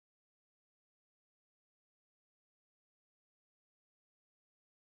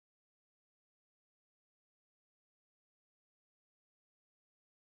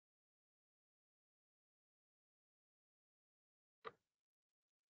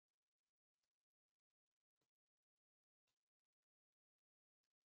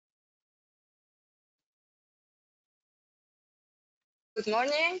Good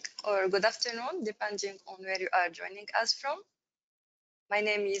morning or good afternoon, depending on where you are joining us from. My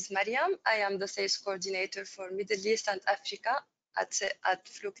name is Mariam. I am the sales coordinator for Middle East and Africa at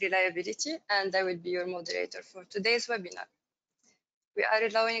Fluke Reliability, and I will be your moderator for today's webinar. We are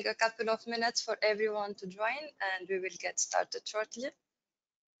allowing a couple of minutes for everyone to join, and we will get started shortly.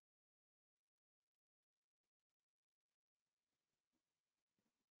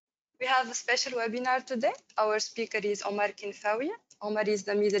 We have a special webinar today. Our speaker is Omar Kinfawi. Omar is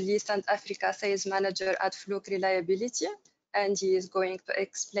the Middle East and Africa Sales Manager at Fluke Reliability, and he is going to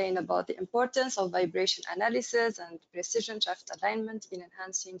explain about the importance of vibration analysis and precision shaft alignment in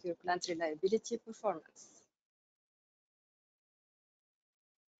enhancing your plant reliability performance.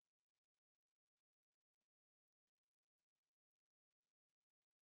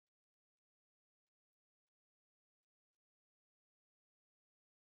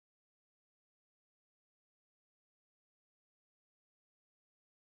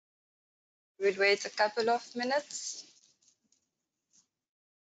 We'll wait a couple of minutes.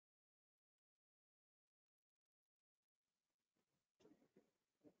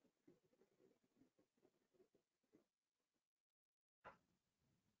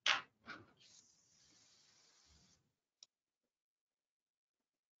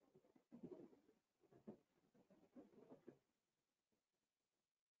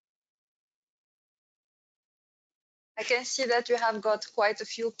 I can see that we have got quite a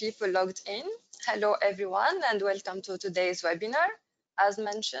few people logged in. Hello, everyone, and welcome to today's webinar. As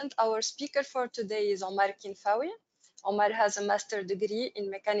mentioned, our speaker for today is Omar Kinfawi. Omar has a master's degree in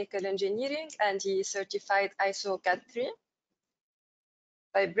mechanical engineering, and he is certified ISO CAD 3,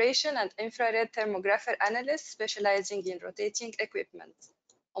 vibration and infrared thermographer analyst specializing in rotating equipment.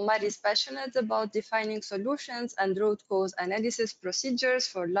 Omar is passionate about defining solutions and root cause analysis procedures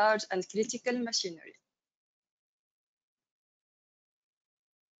for large and critical machinery.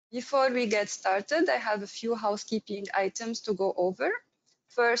 Before we get started, I have a few housekeeping items to go over.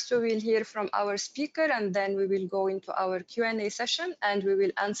 First, we will hear from our speaker, and then we will go into our Q&A session, and we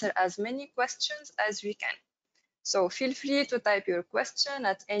will answer as many questions as we can. So feel free to type your question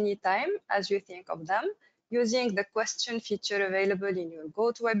at any time as you think of them, using the question feature available in your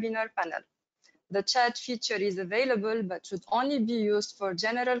GoToWebinar panel. The chat feature is available, but should only be used for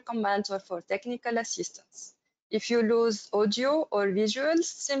general comments or for technical assistance. If you lose audio or visuals,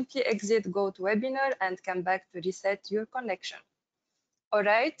 simply exit GoToWebinar and come back to reset your connection. All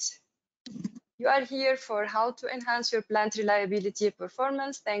right, you are here for how to enhance your plant reliability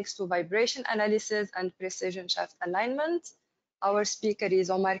performance thanks to vibration analysis and precision shaft alignment. Our speaker is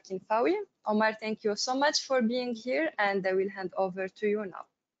Omar Kinfawi. Omar, thank you so much for being here, and I will hand over to you now.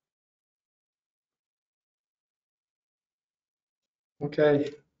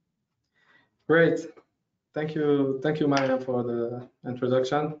 Okay, great. Thank you, Mariam, for the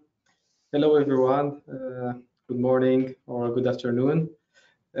introduction. Hello, everyone. Good morning or good afternoon.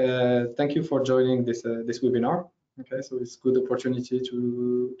 Thank you for joining this webinar. Okay, so it's a good opportunity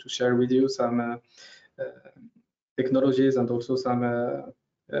to share with you some technologies and also some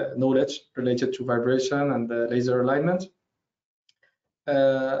knowledge related to vibration and laser alignment.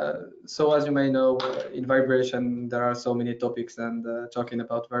 So as you may know, in vibration there are so many topics, and talking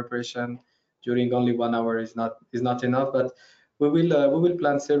about vibration during only 1 hour is not enough. But we will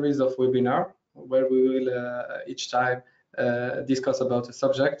plan series of webinar where we will each time discuss about a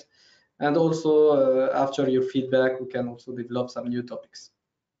subject, and also after your feedback we can also develop some new topics.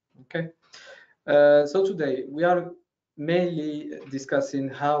 Okay, so today we are mainly discussing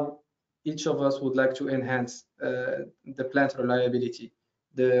how each of us would like to enhance the plant reliability,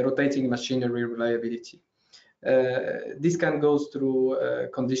 the rotating machinery reliability. This can go through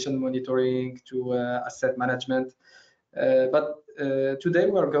condition monitoring to asset management, but today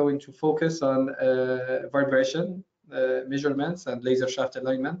we are going to focus on vibration measurements and laser shaft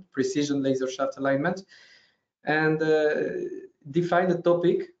alignment, precision laser shaft alignment, and define a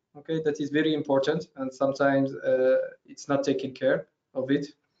topic, okay, that is very important, and sometimes it's not taken care of it.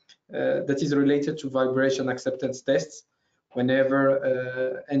 That is related to vibration acceptance tests.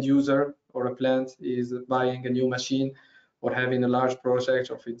 Whenever end user or a plant is buying a new machine or having a large project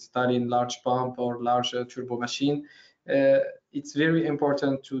of installing large pump or large turbo machine, it's very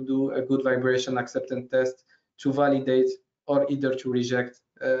important to do a good vibration acceptance test to validate or either to reject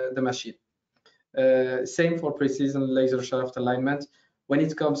the machine. Same for precision laser shaft alignment. When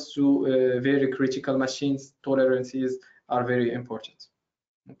it comes to very critical machines, tolerances are very important.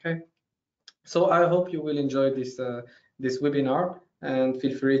 Okay, so I hope you will enjoy this webinar, and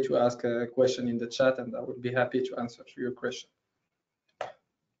feel free to ask a question in the chat, and I will be happy to answer to your question.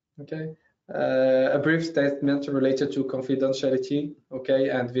 Okay, A brief statement related to confidentiality, okay,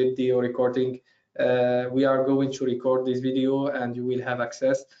 and video recording. We are going to record this video, and you will have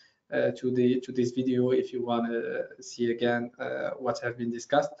access to this video if you want to see again what have been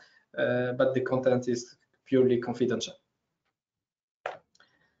discussed, but the content is purely confidential.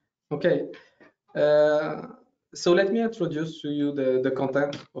 Okay, so let me introduce to you the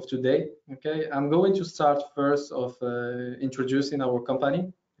content of today. Okay, I'm going to start first of introducing our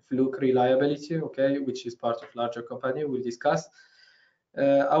company, Fluke Reliability, okay, which is part of larger company we'll discuss.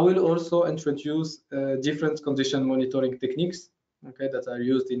 I will also introduce different condition monitoring techniques, okay, that are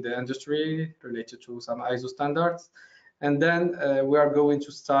used in the industry related to some ISO standards. And then we are going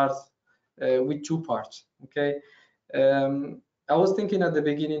to start with two parts, okay. I was thinking at the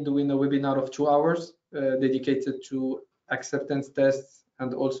beginning doing a webinar of 2 hours dedicated to acceptance tests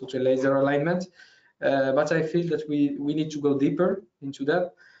and also to laser alignment. But I feel that we need to go deeper into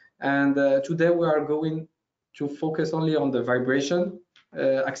that. And today we are going to focus only on the vibration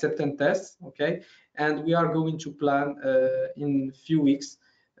acceptance tests, okay? And we are going to plan in a few weeks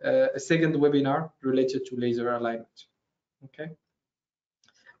a second webinar related to laser alignment, okay?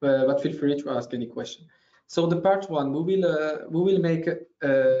 But feel free to ask any question. So the part one, we will make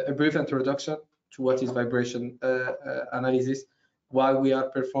a brief introduction to what is vibration analysis, why we are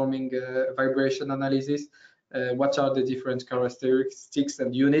performing vibration analysis, what are the different characteristics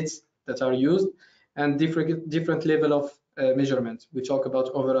and units that are used, and different level of measurement. We talk about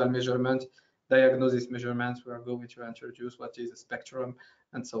overall measurement, diagnosis measurements. We are going to introduce what is a spectrum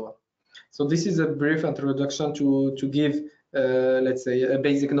and so on. So this is a brief introduction to give, let's say, a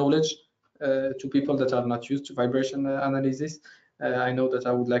basic knowledge to people that are not used to vibration analysis. I know that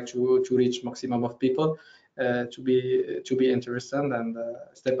I would like to reach maximum of people to be interested, and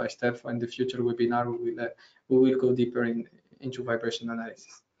step by step in the future webinar we will go deeper into vibration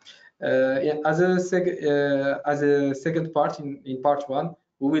analysis. Yeah, as a second part in part one,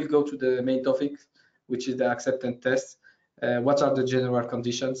 we will go to the main topic, which is the acceptance tests. What are the general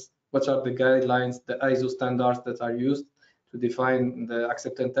conditions? What are the guidelines, the ISO standards that are used to define the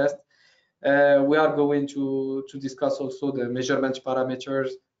acceptance test? We are going to discuss also the measurement parameters,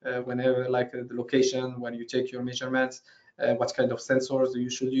 whenever, like the location, when you take your measurements, what kind of sensors you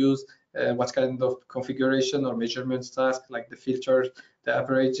should use, what kind of configuration or measurements task, like the filters, the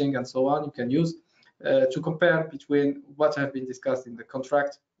averaging, and so on, you can use to compare between what have been discussed in the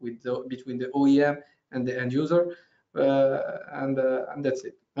contract between the OEM and the end user, and that's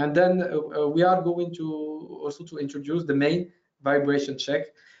it. And then we are going to also to introduce the main vibration check.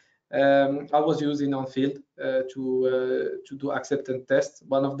 I was using on field to do acceptance tests.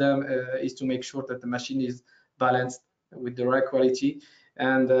 One of them is to make sure that the machine is balanced with the right quality,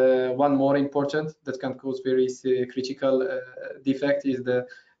 and one more important that can cause very critical defect is the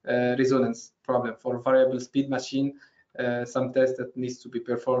resonance problem for variable speed machine. Some test that needs to be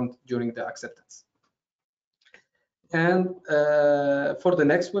performed during the acceptance. And for the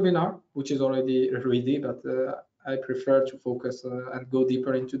next webinar, which is already ready, but I prefer to focus and go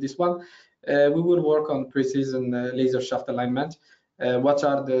deeper into this one, we will work on precision laser shaft alignment. What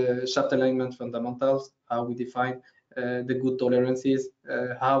are the shaft alignment fundamentals, how we define the good tolerances,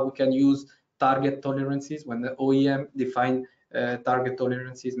 how we can use target tolerances when the OEM define target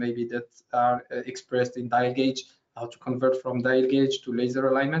tolerances maybe that are expressed in dial gauge, how to convert from dial gauge to laser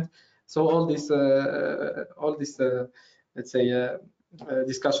alignment. So all this let's say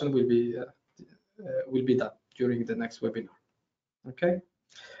discussion will be done during the next webinar. Okay,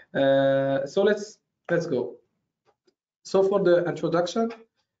 so let's go. So for the introduction,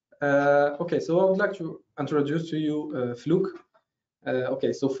 okay, so I would like to introduce to you Fluke.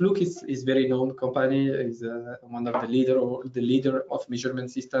 Okay, so Fluke is very known company, is one of the leader of measurement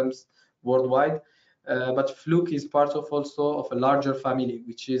systems worldwide. But Fluke is part of also of a larger family,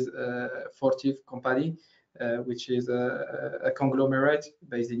 which is Fortive company, which is a conglomerate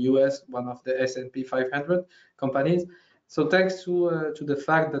based in US, one of the S&P 500 companies. So thanks to the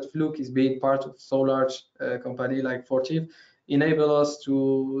fact that Fluke is being part of so large company like Fortive, enable us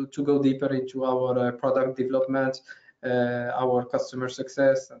to go deeper into our product development, our customer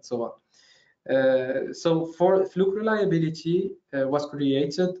success, and so on. So for Fluke Reliability was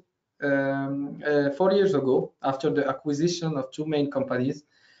created 4 years ago after the acquisition of two main companies.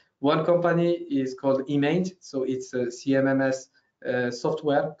 One company is called eMaint, so it's a CMMS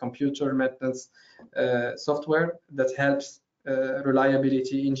software, computer maintenance software that helps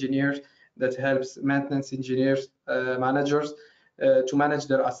reliability engineers, that helps maintenance engineers, managers to manage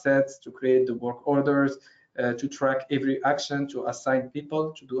their assets, to create the work orders, to track every action, to assign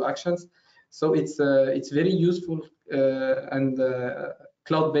people to do actions. So it's very useful and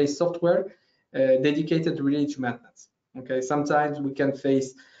cloud-based software dedicated really to maintenance. Okay, sometimes we can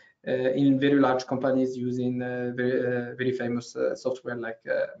face in very large companies using very famous software like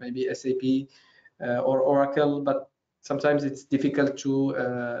maybe SAP or Oracle, but sometimes it's difficult to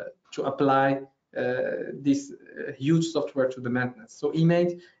apply this huge software to the maintenance. So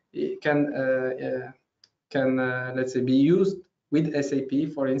eMaint can let's say be used with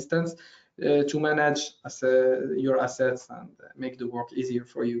SAP, for instance, to manage your assets and make the work easier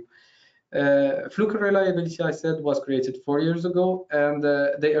for you. Fluke Reliability, I said, was created 4 years ago, and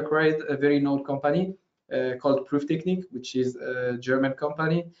they acquired a very known company called Prüftechnik, which is a German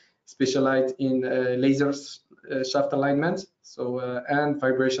company specialized in laser shaft alignment, so and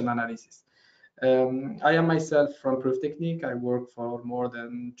vibration analysis. I am myself from Prüftechnik. I worked for more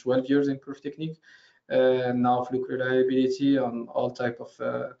than 12 years in Prüftechnik. Now Fluke Reliability on all type of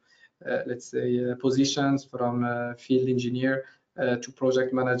let's say positions, from field engineer to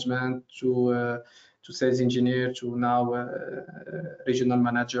project management to sales engineer to now regional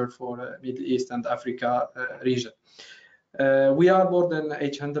manager for Middle East and Africa region. We are more than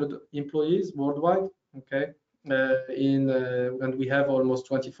 800 employees worldwide. Okay, and we have almost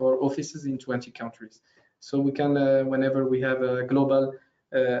 24 offices in 20 countries. So we can, whenever we have a global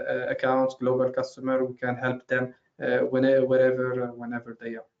account, global customer, we can help them whenever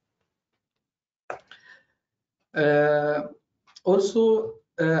they are. Also,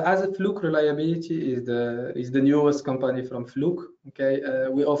 as a Fluke Reliability is the newest company from Fluke. Okay,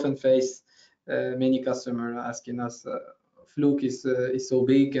 we often face many customers asking us, Fluke is so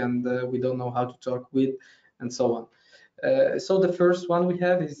big and we don't know how to talk with, and so on. So the first one we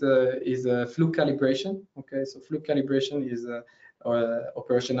have is Fluke Calibration. Okay, so Fluke Calibration is a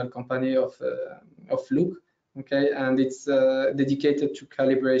operational company of Fluke. Okay, and it's dedicated to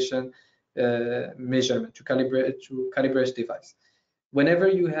calibration measurement, to calibrate device. Whenever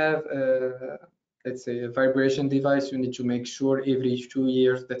you have let's say a vibration device, you need to make sure every 2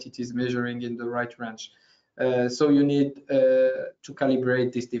 years that it is measuring in the right range. So you need to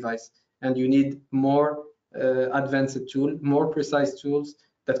calibrate this device, and you need more advanced tool, more precise tools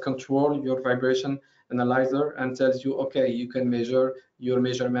that control your vibration analyzer and tells you, okay, you can measure, your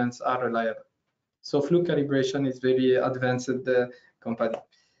measurements are reliable. So Fluke Calibration is very advanced company.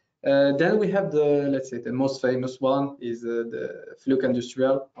 Then we have let's say the most famous one is the Fluke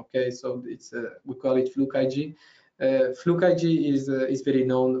Industrial. Okay, so it's we call it Fluke IG. Fluke IG is very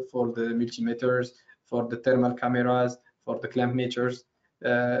known for the multimeters, for the thermal cameras, for the clamp meters.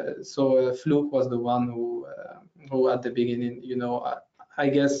 So Fluke was the one who at the beginning, you know, I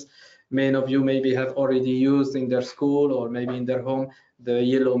guess many of you maybe have already used in their school or maybe in their home the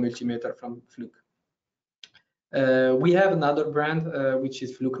yellow multimeter from Fluke. We have another brand which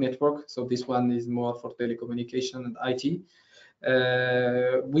is Fluke Network. So this one is more for telecommunication and IT.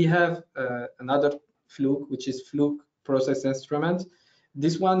 We have another Fluke, which is Fluke Process Instrument.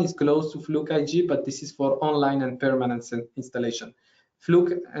 This one is close to Fluke IG, but this is for online and permanent installation.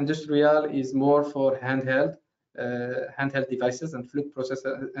 Fluke Industrial is more for handheld devices, and Fluke Process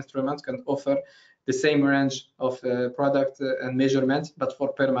Instruments can offer the same range of product and measurements, but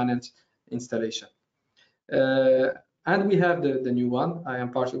for permanent installation. And we have the new one, I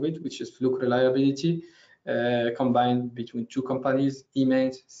am part of it, which is Fluke Reliability, combined between two companies,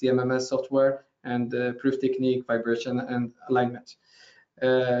 eMaint, CMMS software, and Prüftechnik, vibration and alignment.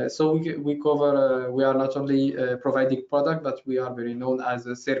 So we cover, we are not only providing product, but we are very known as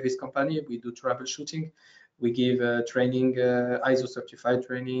a service company. We do troubleshooting. We give training, ISO certified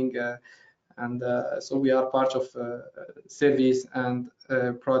training, and so we are part of service and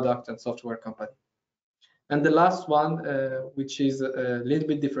product and software company. And the last one, which is a little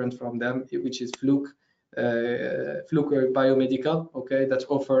bit different from them, which is Fluke Biomedical, okay, that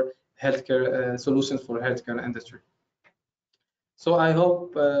offer healthcare solutions for healthcare industry. So I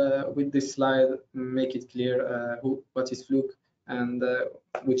hope with this slide make it clear what is Fluke and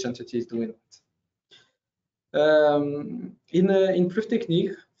which entity is doing it. In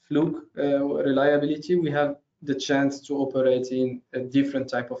Prüftechnik, Fluke Reliability, we have the chance to operate in a different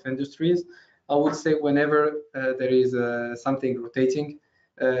type of industries. I would say whenever there is something rotating,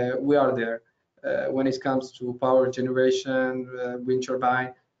 we are there. When it comes to power generation, wind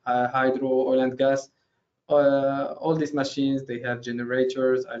turbine, hydro, oil and gas, all these machines, they have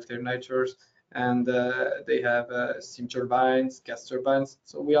generators, alternators, and they have steam turbines, gas turbines.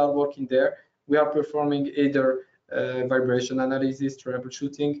 So we are working there. We are performing either vibration analysis,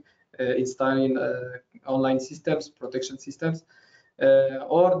 troubleshooting, installing online systems, protection systems,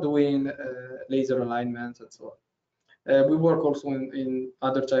 or doing laser alignment and so on. We work also in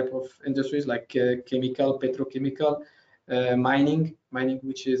other type of industries like chemical, petrochemical, Mining,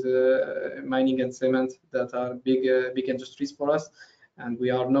 which is mining and cement, that are big industries for us, and we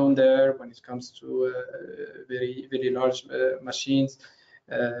are known there when it comes to very large machines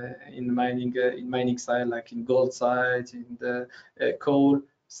in mining side, like in gold sites, in the coal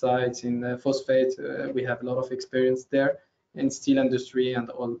sites, in phosphate. We have a lot of experience there, in steel industry and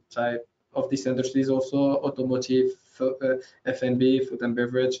all type of these industries, also automotive, F&B, food and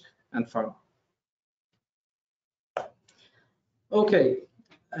beverage, and pharma. Okay,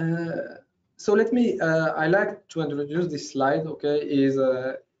 so let me, I like to introduce this slide, okay,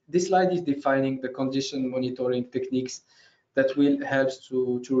 this slide is defining the condition monitoring techniques that will help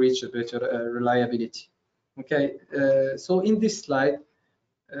to reach a better reliability. Okay, so in this slide,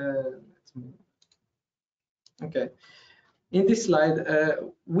 okay, in this slide,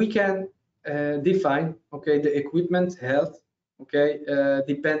 we can define, okay, the equipment health, okay,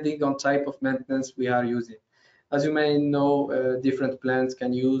 depending on type of maintenance we are using. As you may know, different plants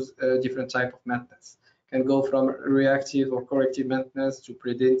can use different type of maintenance. Can go from reactive or corrective maintenance to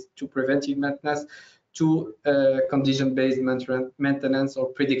preventive maintenance to condition-based maintenance or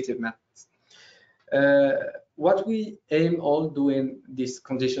predictive maintenance. What we aim all doing this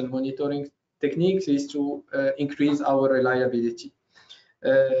condition monitoring techniques is to increase our reliability.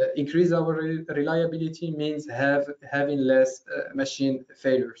 Increase our reliability means having less machine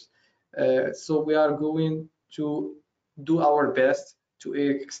failures. So we are going to do our best to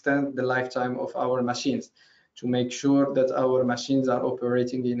extend the lifetime of our machines, to make sure that our machines are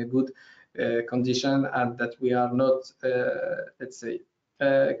operating in a good condition, and that we are not, let's say,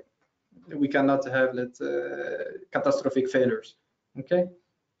 we cannot have catastrophic failures. Okay.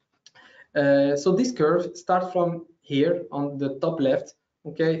 So this curve starts from here on the top left,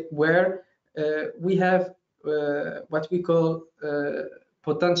 okay, where we have what we call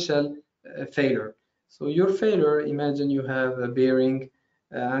potential failure. So your failure, imagine you have a bearing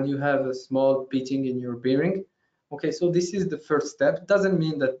and you have a small pitting in your bearing. Okay, so this is the first step. Doesn't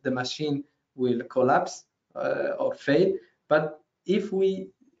mean that the machine will collapse or fail, but if we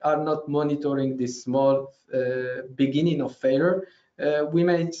are not monitoring this small beginning of failure, we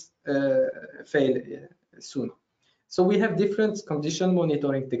might fail soon. So we have different condition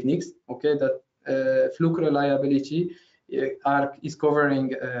monitoring techniques, okay, that Fluke Reliability is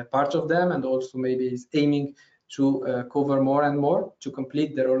covering part of them, and also maybe is aiming to cover more and more to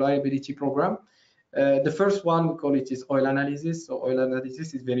complete the reliability program. The first one, we call it, is oil analysis. So oil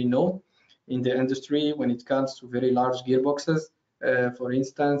analysis is very known in the industry when it comes to very large gearboxes. For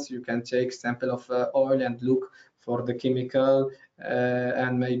instance, you can take sample of oil and look for the chemical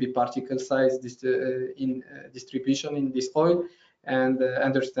and maybe particle size distribution in this oil, and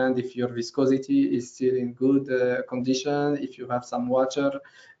understand if your viscosity is still in good condition, if you have some water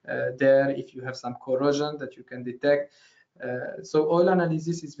there, if you have some corrosion that you can detect. So oil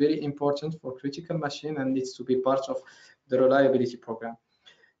analysis is very important for critical machine and needs to be part of the reliability program.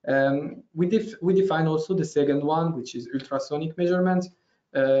 We define also the second one, which is ultrasonic measurements.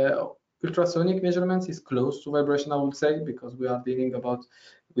 Ultrasonic measurements is close to vibration, I would say, because we are dealing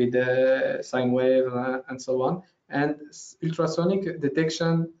with sine wave and so on. And ultrasonic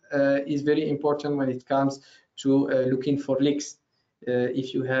detection is very important when it comes to looking for leaks.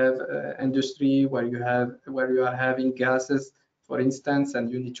 If you have industry where you are having gases, for instance,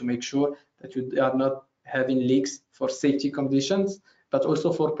 and you need to make sure that you are not having leaks for safety conditions, but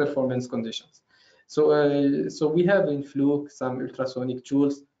also for performance conditions. So, so we have in Fluke some ultrasonic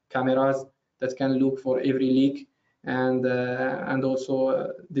tools, cameras that can look for every leak and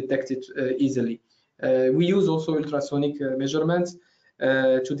also detect it easily. We use also ultrasonic measurements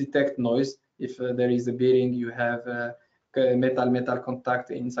to detect noise. If there is a bearing, you have metal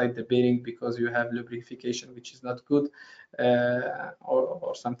contact inside the bearing because you have lubrication which is not good,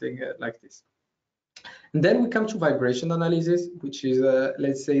 or something like this. And then we come to vibration analysis, which is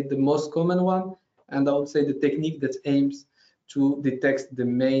let's say the most common one, and I would say the technique that aims to detect the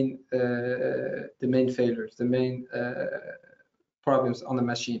main failures, the main problems on the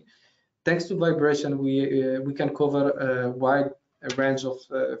machine. Thanks to vibration, we can cover a wide range of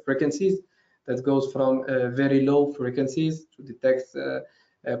frequencies that goes from very low frequencies to detect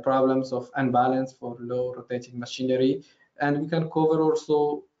problems of unbalance for low rotating machinery, and we can cover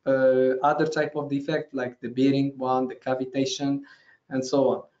also other type of defect like the bearing one, the cavitation, and so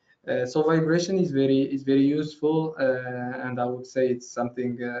on. So vibration is very useful, and I would say it's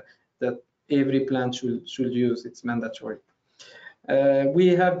something that every plant should use. It's mandatory. We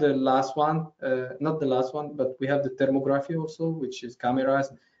have the last one, not the last one, but we have the thermography also, which is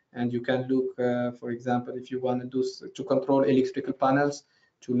cameras, and you can look, for example, if you want to control electrical panels,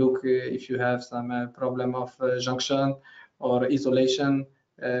 to look if you have some problem of junction or isolation.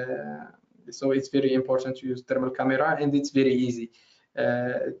 So it's very important to use thermal camera, and it's very easy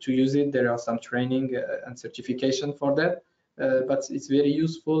to use it. There are some training and certification for that, but it's very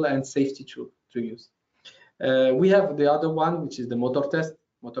useful and safety tool to use. We have the other one, which is the motor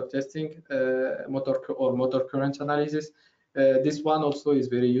testing, motor current analysis. This one also is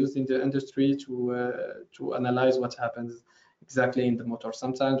very used in the industry to analyze what happens exactly in the motor.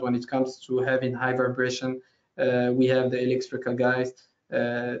 Sometimes when it comes to having high vibration, we have the electrical guys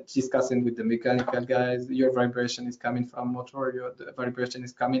discussing with the mechanical guys. Your vibration is coming from motor, your vibration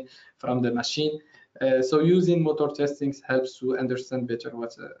is coming from the machine. So using motor testing helps to understand better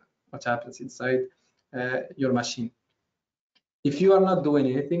what happens inside your machine. If you are not doing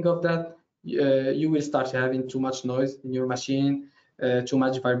anything of that, you will start having too much noise in your machine, too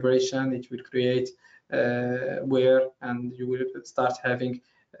much vibration. It will create wear, and you will start having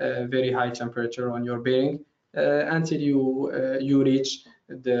very high temperature on your bearing until you reach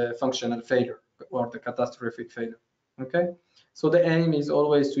the functional failure or the catastrophic failure. Okay, so the aim is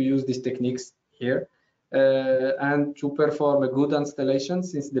always to use these techniques here and to perform a good installation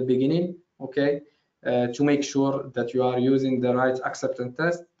since the beginning. Okay, to make sure that you are using the right acceptance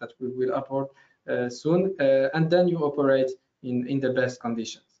test that we will upload soon, and then you operate in the best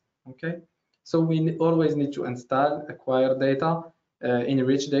conditions. Okay, so we always need to install, acquire data,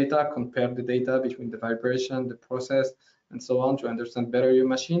 enrich data, compare the data between the vibration, the process, and so on to understand better your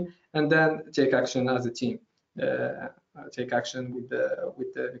machine, and then take action as a team. Take action with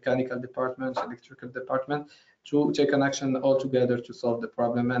the mechanical department, electrical department, to take an action all together to solve the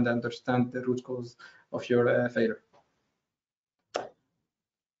problem and understand the root cause of your failure.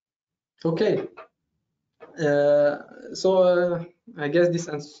 Okay, so I guess this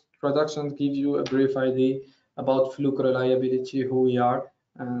introduction gives you a brief idea about Fluke reliability, who we are,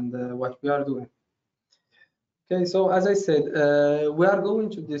 and what we are doing. Okay, so as I said, we are going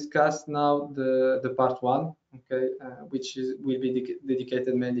to discuss now the part one, okay, which will be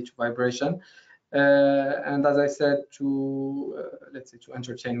dedicated mainly to vibration. And as I said, let's say to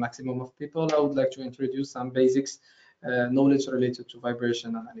entertain maximum of people, I would like to introduce some basics knowledge related to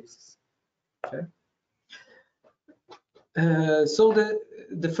vibration analysis. Okay. So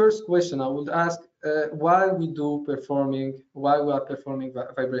the first question I would ask, why we are performing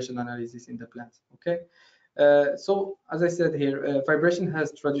vibration analysis in the plant. Okay. So as I said here, vibration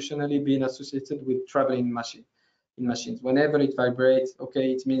has traditionally been associated with traveling machines. Whenever it vibrates,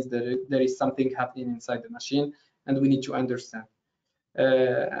 okay, it means that there is something happening inside the machine, and we need to understand.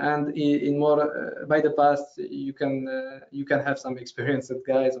 And in more by the past, you can have some experienced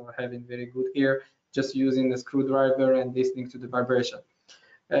guys or having very good ear, just using a screwdriver and listening to the vibration.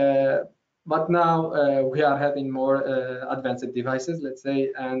 But now we are having more advanced devices, let's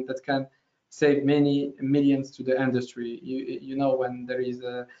say, and that can save many millions to the industry. You know, when there is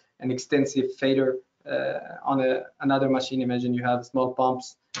an extensive failure on another machine, imagine you have small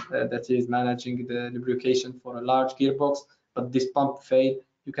pumps that is managing the lubrication for a large gearbox, but this pump fail,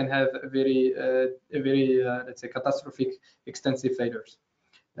 you can have a very let's say catastrophic extensive failures.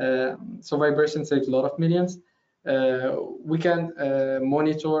 So vibration saves a lot of millions. We can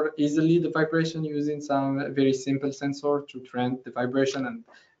monitor easily the vibration using some very simple sensor to trend the vibration and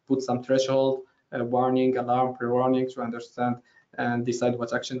put some threshold, warning, alarm, pre-warning to understand and decide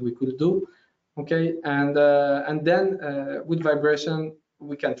what action we could do. Okay, and then with vibration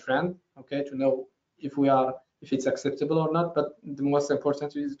we can trend, okay, to know if it's acceptable or not. But the most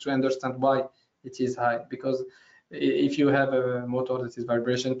important is to understand why it is high, because if you have a motor that is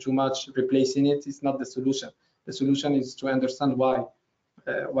vibration too much, replacing it is not the solution. The solution is to understand why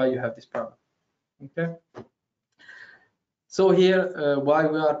you have this problem. Okay. So here, why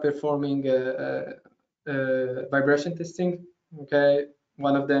we are performing vibration testing. Okay,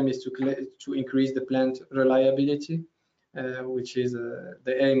 one of them is to increase the plant reliability, which is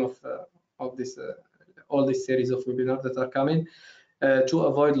the aim of this all this series of webinars that are coming, to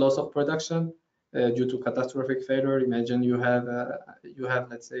avoid loss of production due to catastrophic failure. Imagine you have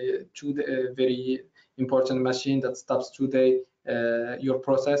let's say very important machine that stops today your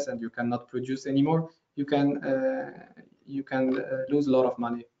process and you cannot produce anymore. You can lose a lot of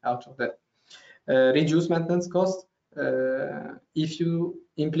money out of that. Reduce maintenance cost. If you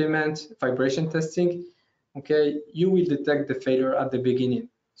implement vibration testing, okay, you will detect the failure at the beginning,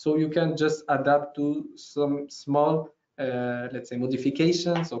 so you can just adapt to some small let's say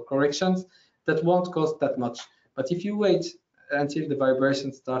modifications or corrections that won't cost that much. But if you wait until the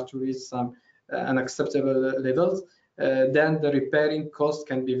vibrations start to reach some unacceptable levels, then the repairing cost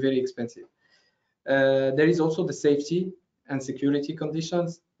can be very expensive. There is also the safety. and security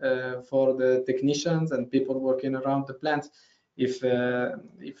conditions for the technicians and people working around the plant. If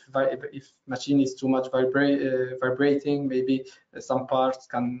machine is too much vibrating, maybe some parts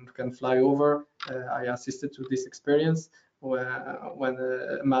can fly over. I assisted to this experience when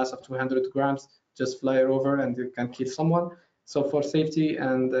a mass of 200 grams just fly over and it can kill someone. So for safety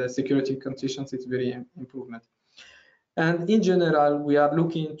and security conditions, it's very improvement. And in general, we are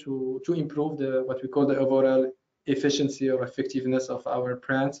looking to improve what we call the overall efficiency or effectiveness of our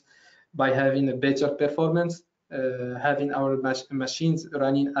plants by having a better performance, having our machines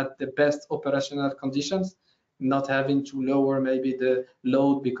running at the best operational conditions, not having to lower maybe the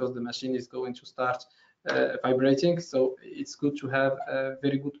load because the machine is going to start vibrating. So it's good to have a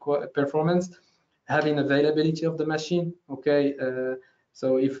very good performance, having availability of the machine. Okay.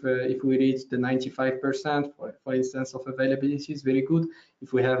 So if we reach the 95%, for instance, of availability is very good.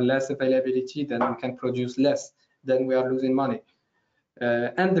 If we have less availability, then we can produce less. Then we are losing money.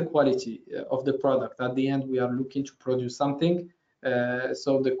 And the quality of the product. At the end, we are looking to produce something.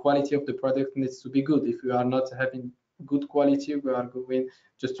 So the quality of the product needs to be good. If we are not having good quality, we are going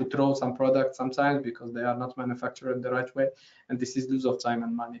just to throw some products sometimes because they are not manufactured the right way. And this is loss of time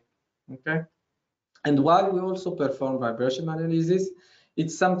and money. Okay. And while we also perform vibration analysis,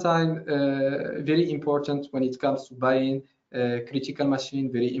 it's sometimes very important when it comes to buying a critical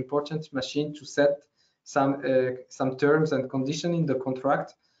machine, very important machine to set some terms and conditions in the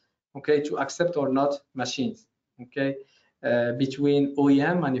contract, okay, to accept or not machines, okay, between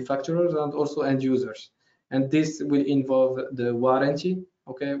OEM manufacturers and also end users. And this will involve the warranty,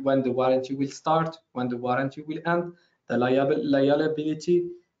 okay, when the warranty will start, when the warranty will end, the liability,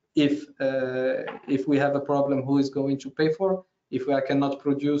 if we have a problem, who is going to pay for? If I cannot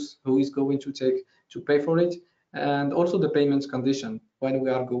produce, who is going to pay for it? And also the payments condition, when we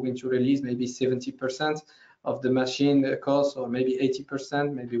are going to release maybe 70% of the machine cost, or maybe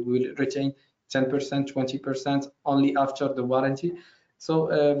 80%, maybe we will retain 10%, 20% only after the warranty. So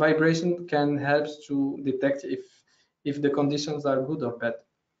vibration can help to detect if the conditions are good or bad.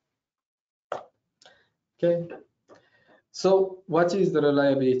 Okay. So what is the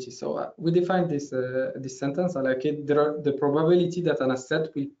reliability? So we define this this sentence. I like it. The probability that an asset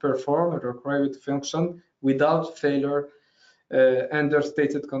will perform a required function without failure under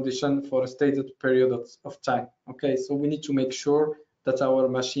stated condition for a stated period of time. Okay, so we need to make sure that our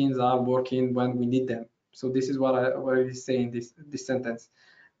machines are working when we need them. So this is what I say in this sentence.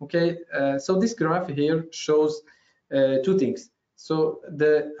 Okay, so this graph here shows two things. So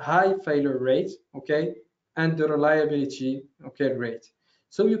the high failure rate, okay, and the reliability, okay, rate.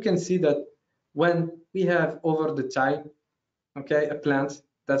 So you can see that when we have over the time, okay, a plant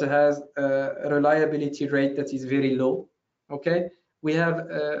that has a reliability rate that is very low, okay, we have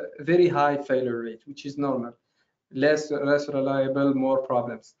a very high failure rate, which is normal. Less reliable, more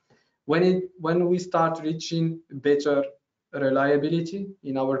problems. When we start reaching better reliability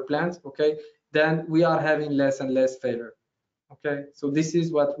in our plant, okay, then we are having less and less failure. Okay, so this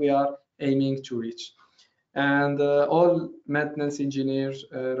is what we are aiming to reach. And all maintenance engineers,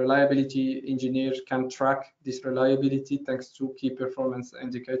 reliability engineers can track this reliability thanks to key performance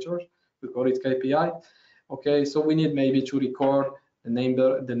indicators. We call it KPI. Okay, so we need maybe to record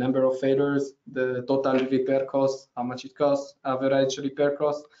the number of failures, the total repair cost, how much it costs, average repair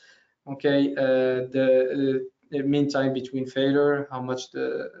cost. Okay, the mean time between failure, how much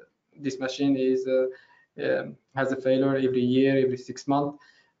this machine is has a failure every year, every 6 months.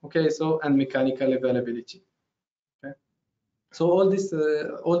 Okay, so and mechanical availability. Okay, so all this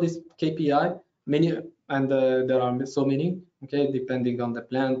KPI, many, and there are so many. Okay, depending on the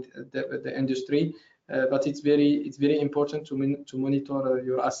plant, the industry, but it's very important to monitor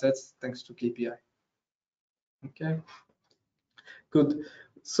your assets thanks to KPI. Okay, good.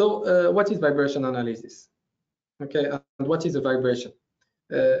 So what is vibration analysis? Okay, and what is a vibration?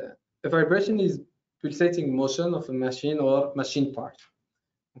 A vibration is pulsating motion of a machine or machine part.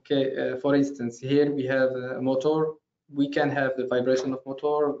 Okay, for instance, here we have a motor. We can have the vibration of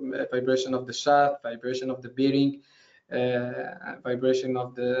motor, vibration of the shaft, vibration of the bearing, vibration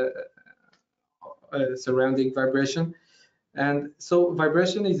of the surrounding vibration. And so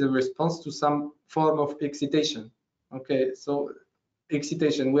vibration is a response to some form of excitation. Okay, so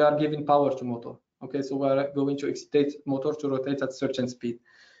excitation, we are giving power to motor. Okay, so we are going to excite motor to rotate at certain speed.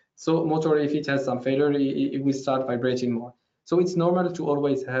 So motor, if it has some failure, it will start vibrating more. So it's normal to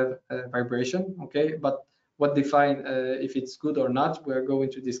always have vibration, okay? But what define if it's good or not, we're going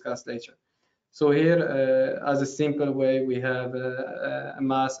to discuss later. So here, as a simple way, we have a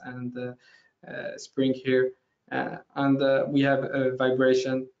mass and a spring here, and we have a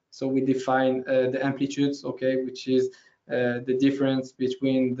vibration. So we define the amplitudes, okay, which is the difference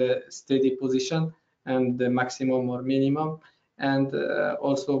between the steady position and the maximum or minimum, and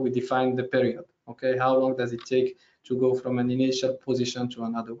also we define the period. Okay, how long does it take to go from an initial position to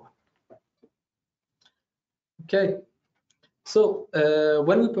another one? Okay, so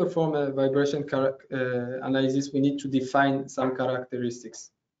when we perform a vibration analysis, we need to define some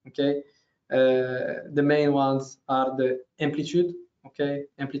characteristics. Okay, the main ones are the amplitude. Okay,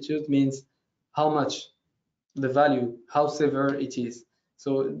 amplitude means how much, the value, how severe it is.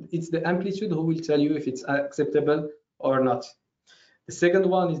 So it's the amplitude who will tell you if it's acceptable or not. The second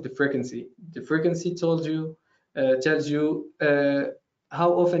one is the frequency. The frequency tells you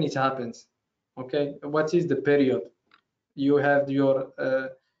how often it happens. Okay, what is the period you have your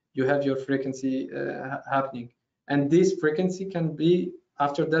frequency happening, and this frequency can be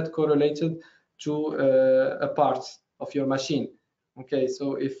after that correlated to a part of your machine. Okay,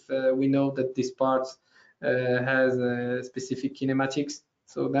 so if we know that this part has specific kinematics,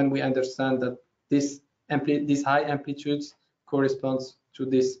 so then we understand that this high amplitudes corresponds to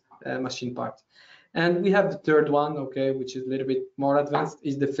this machine part. And we have the third one, okay, which is a little bit more advanced,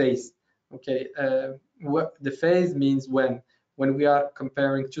 is the phase. Okay, what the phase means when we are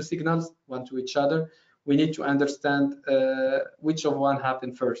comparing two signals, one to each other, we need to understand which of one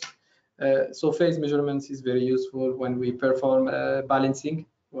happened first. So phase measurements is very useful when we perform balancing.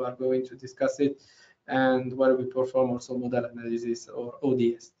 We are going to discuss it, and where we perform also modal analysis or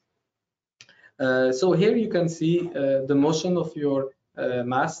ODS. So here you can see the motion of your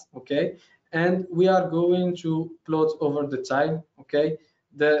mass, okay, and we are going to plot over the time, okay,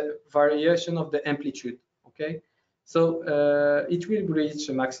 the variation of the amplitude, okay. So it will reach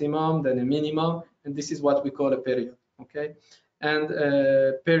a maximum, then a minimum, and this is what we call a period, okay. And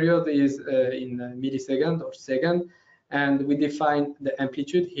period is in millisecond or second, and we define the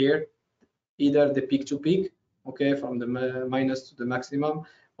amplitude here, either the peak to peak, okay, from the minus to the maximum,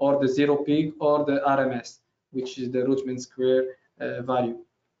 or the zero peak, or the RMS, which is the root mean square value,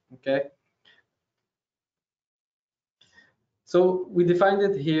 okay. So we defined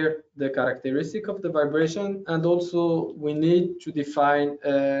it here, the characteristic of the vibration, and also we need to define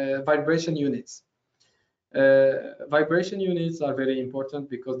vibration units. Vibration units are very important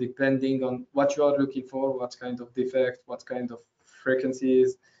because depending on what you are looking for, what kind of defect, what kind of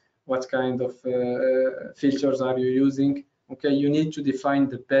frequencies, what kind of filters are you using, okay, you need to define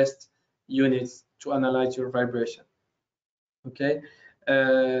the best units to analyze your vibration. Okay,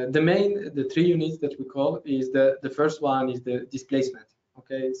 the three units that we call is the first one is the displacement.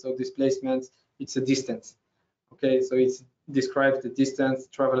 Okay, so displacement, it's a distance. Okay, so it describes the distance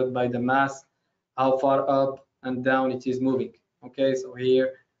traveled by the mass, how far up and down it is moving. Okay, so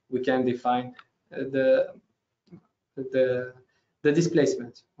here we can define the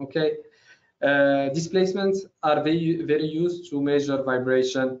displacement. Okay, displacements are very used to measure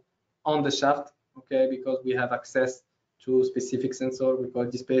vibration on the shaft. Okay, because we have access to specific sensor we call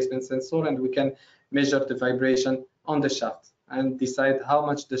displacement sensor, and we can measure the vibration on the shaft and decide how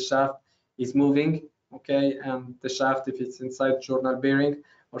much the shaft is moving. Okay, and the shaft, if it's inside journal bearing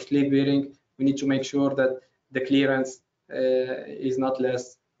or sleeve bearing, we need to make sure that the clearance is not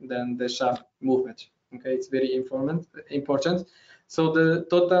less than the shaft movement. Okay, it's very important. So the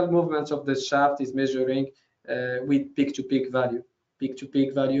total movement of the shaft is measuring with peak to peak value. Peak to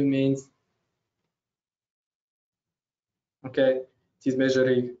peak value means, okay, it is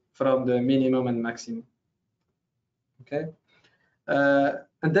measuring from the minimum and maximum. Okay,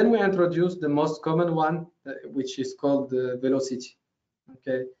 and then we introduce the most common one, which is called the velocity.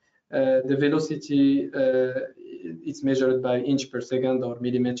 Okay, the velocity it's measured by inch per second or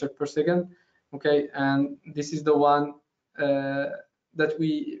millimeter per second. Okay, and this is the one that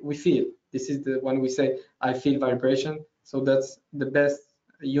we feel. This is the one we say I feel vibration. So that's the best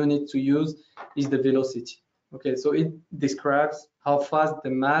unit to use is the velocity. Okay, so it describes how fast the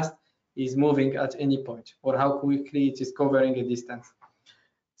mass is moving at any point or how quickly it is covering a distance.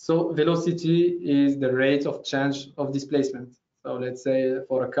 So velocity is the rate of change of displacement. So let's say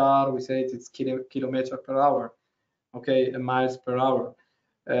for a car, we say it's kilometer per hour, okay, miles per hour.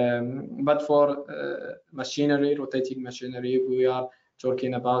 But for machinery, rotating machinery, we are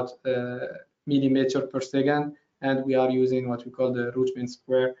talking about millimeter per second, and we are using what we call the root mean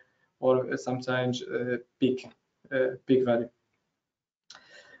square, or sometimes peak value.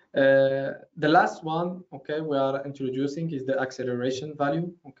 The last one, okay, we are introducing is the acceleration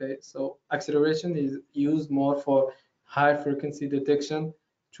value. Okay, so acceleration is used more for high frequency detection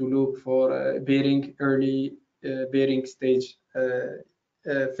to look for bearing early bearing stage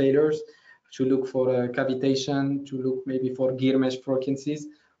failures, to look for cavitation, to look maybe for gear mesh frequencies,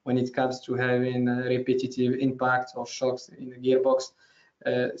 when it comes to having repetitive impacts or shocks in the gearbox.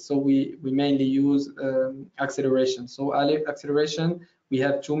 So we mainly use acceleration. So acceleration, we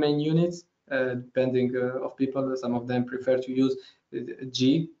have two main units, depending of people. Some of them prefer to use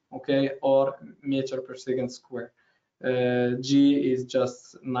G, okay, or meter per second square. G is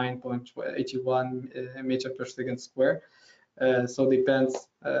just 9.81 meter per second square. So depends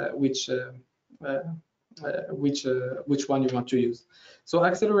which one you want to use. So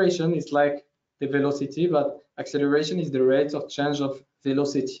acceleration is like the velocity, but acceleration is the rate of change of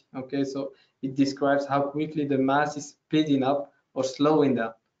velocity. Okay, so it describes how quickly the mass is speeding up or slowing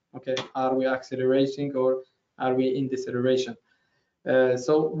down. Okay, are we accelerating or are we in deceleration?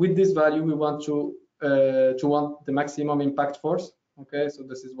 So with this value, we want to want the maximum impact force. Okay, so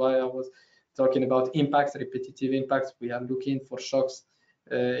this is why I was talking about impacts, repetitive impacts. We are looking for shocks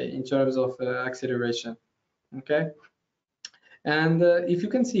in terms of acceleration. Okay, and if you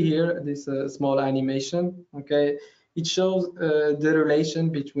can see here this small animation, okay, it shows the relation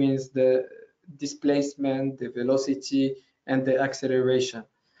between the displacement, the velocity, and the acceleration.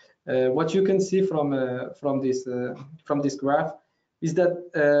 What you can see from this graph is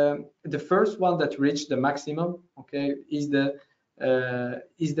that the first one that reached the maximum, okay, is the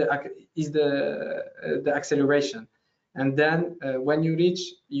acceleration, and then when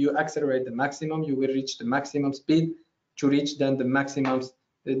you accelerate the maximum, you will reach the maximum speed to reach then the maximum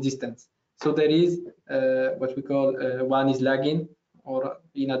distance. So there is what we call one is lagging or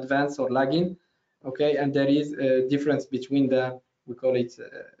in advance or lagging, okay, and there is a difference between the, we call it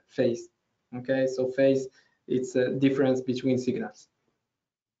phase. Okay, so phase, it's a difference between signals.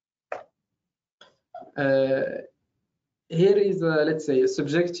 Here is let's say a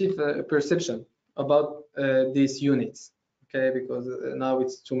subjective perception about these units. Okay, because now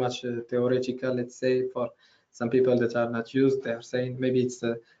it's too much theoretical, let's say, for some people that are not used. They are saying maybe it's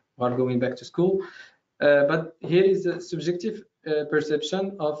we're going back to school, but here is a subjective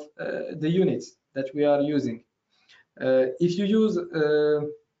perception of the units that we are using. If you use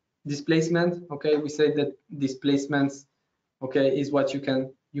displacement, okay, we say that displacements, okay, is what you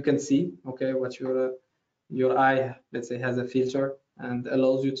can see, okay, what your eye, let's say, has a filter and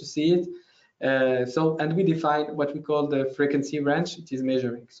allows you to see it. So, and we define what we call the frequency range it is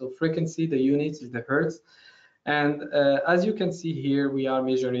measuring. So frequency, the unit is the hertz, and as you can see here, we are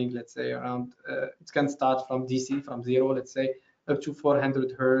measuring, let's say, around it can start from DC, from 0, let's say, up to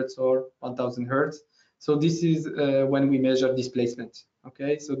 400 hertz or 1000 hertz. So this is when we measure displacement.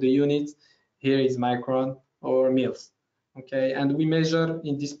 Okay, so the unit here is micron or mils. Okay, and we measure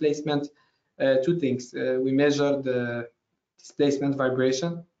in displacement two things. We measure the displacement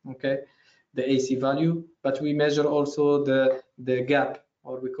vibration, okay, the AC value, but we measure also the gap,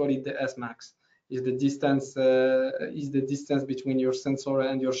 or we call it the S max. Is the distance between your sensor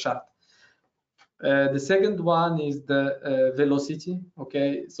and your shaft. The second one is the velocity.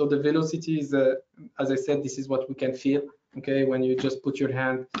 Okay, so the velocity is, as I said, this is what we can feel. Okay, when you just put your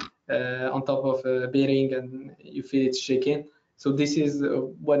hand on top of a bearing and you feel it shaking. So this is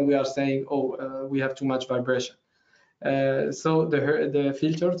when we are saying, oh, we have too much vibration. So the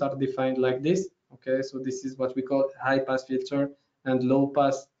filters are defined like this. Okay, so this is what we call high pass filter and low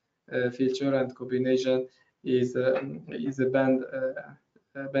pass filter, and combination is a band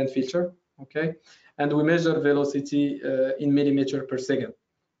filter. Okay, and we measure velocity in millimeter per second,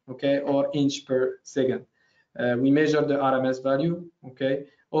 okay, or inch per second. We measure the RMS value, okay,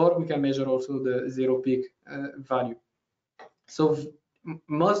 or we can measure also the zero peak value. So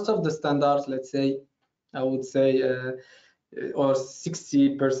most of the standards, let's say, I would say, or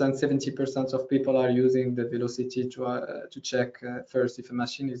 60%, 70% of people are using the velocity to check first if a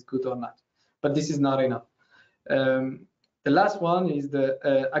machine is good or not. But this is not enough. The last one is the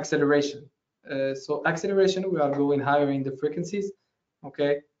acceleration. So acceleration, we are going higher in the frequencies.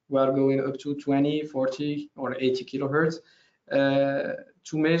 Okay, we are going up to 20, 40, or 80 kilohertz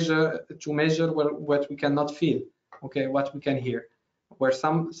to measure what we cannot feel. Okay, what we can hear, where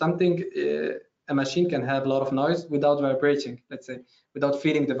something a machine can have a lot of noise without vibrating, let's say, without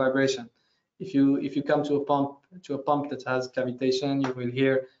feeling the vibration. If you come to a pump that has cavitation, you will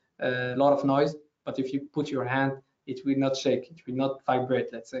hear a lot of noise, but if you put your hand, it will not shake, it will not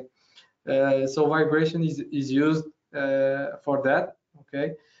vibrate, let's say. So vibration is used for that,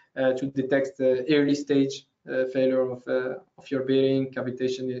 okay, to detect the early stage failure of your bearing,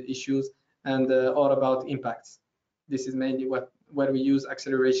 cavitation issues, and or about impacts. This is mainly where we use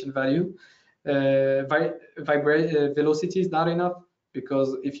acceleration value. Velocity is not enough,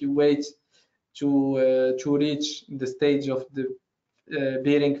 because if you wait to reach the stage of the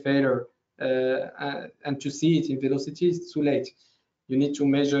bearing failure and to see it in velocity, it's too late. You need to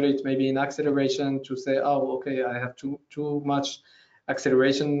measure it maybe in acceleration to say, oh, okay, I have too much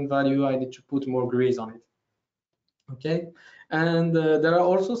acceleration value, I need to put more grease on it. Okay, and there are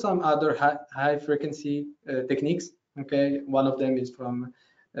also some other high frequency techniques. Okay, one of them is from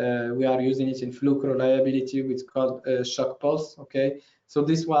we are using it in fluke reliability, which is called shock pulse. Okay, so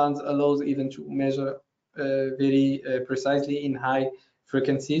this one allows even to measure very precisely in high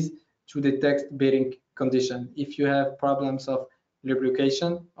frequencies to detect bearing condition. If you have problems of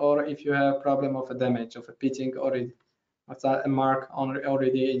lubrication, or if you have problem of a damage of a pitting already, what's a mark on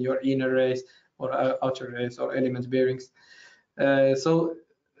already in your inner race or outer race or element bearings. So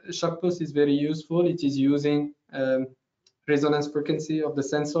shock pulse is very useful. It is using resonance frequency of the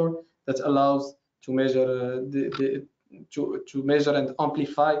sensor that allows to measure to measure and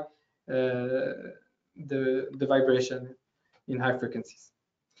amplify the vibration in high frequencies.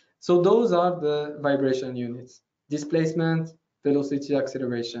 So those are the vibration units: displacement, velocity,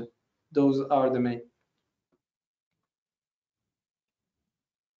 acceleration. Those are the main.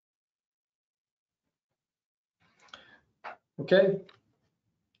 Okay,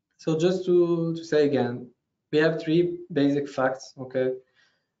 so just to say again, we have three basic facts, okay,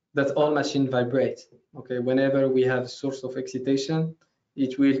 that all machines vibrate. Okay, whenever we have source of excitation,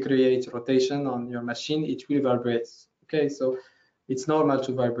 it will create rotation on your machine, it will vibrate. Okay, so it's normal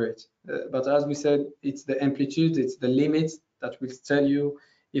to vibrate. But as we said, it's the amplitude, it's the limit that will tell you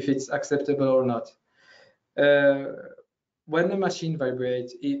if it's acceptable or not. When the machine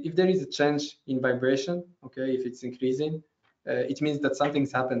vibrates, if there is a change in vibration, okay, if it's increasing, it means that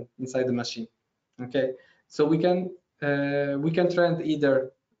something's happened inside the machine. Okay, so we can trend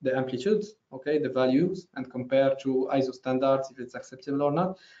either the amplitudes, okay, the values, and compare to ISO standards if it's acceptable or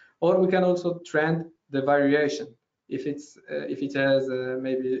not, or we can also trend the variation. If it has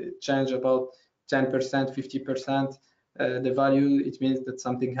maybe change about 10%, 50%, the value, it means that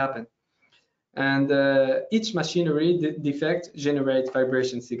something happened. And each machinery defect generates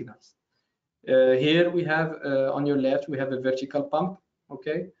vibration signals. Here we have on your left we have a vertical pump.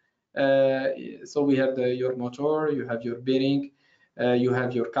 Okay, so we have your motor, you have your bearing, you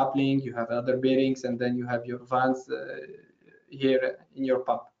have your coupling, you have other bearings, and then you have your valves here in your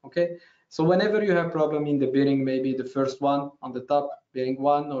pump. Okay, so whenever you have problem in the bearing, maybe the first one on the top, bearing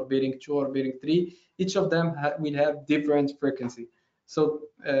 1 or bearing 2 or bearing 3, each of them will have different frequency. So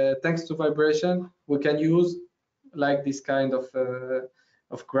thanks to vibration, we can use like this kind of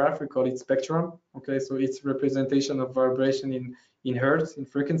graph. We call it spectrum. Okay, so it's representation of vibration in hertz, in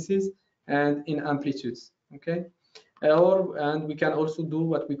frequencies, and in amplitudes. Okay, and we can also do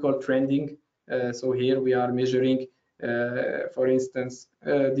what we call trending. So here we are measuring, for instance,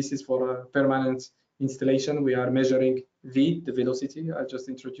 this is for a permanent installation. We are measuring V, the velocity I just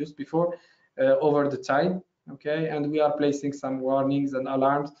introduced before, over the time. Okay, and we are placing some warnings and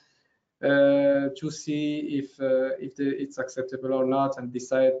alarms to see if it's acceptable or not, and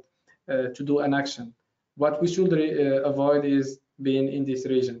decide to do an action. What we should avoid is being in this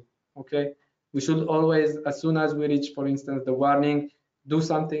region. Okay, we should always, as soon as we reach, for instance, the warning, do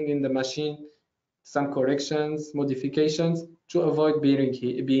something in the machine, some corrections, modifications, to avoid being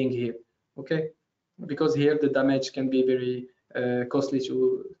here. Okay, because here the damage can be very costly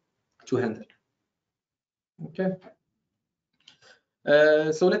to handle. Okay.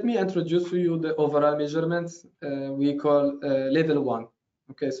 So let me introduce to you the overall measurements we call level 1.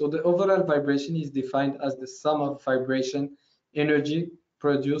 Okay, so the overall vibration is defined as the sum of vibration energy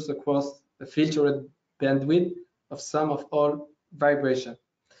produced across the filtered bandwidth of sum of all vibration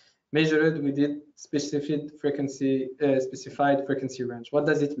measured within specified frequency range. What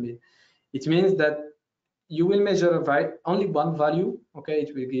does it mean? It means that you will measure only one value. Okay,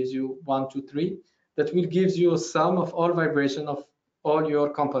 it will give you 1, 2, 3. That will give you a sum of all vibration of all your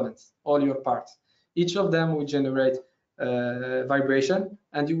components, all your parts. Each of them will generate vibration,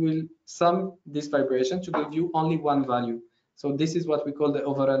 and you will sum this vibration to give you only one value. So this is what we call the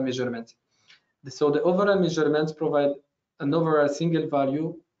overall measurement. So the overall measurements provide an overall single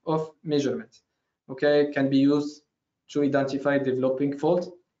value of measurement. Okay, can be used to identify developing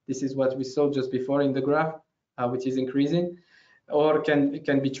fault. This is what we saw just before in the graph, which is increasing, or it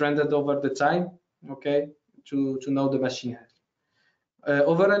can be trended over the time. Okay, to know the machine health.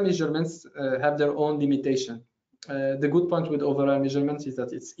 Overall measurements have their own limitation. The good point with overall measurements is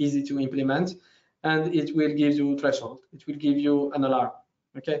that it's easy to implement, and it will give you threshold. It will give you an alarm.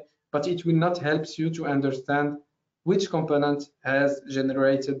 Okay, but it will not help you to understand which component has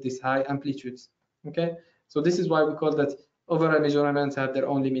generated these high amplitudes. Okay, so this is why we call that overall measurements have their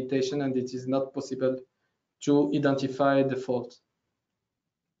own limitation, and it is not possible to identify the fault.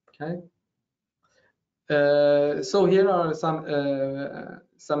 Okay. So here are some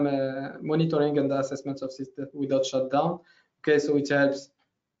monitoring and assessments of system without shutdown. Okay, so it helps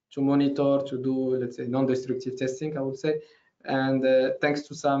to monitor, to do, let's say, non-destructive testing, I would say. And thanks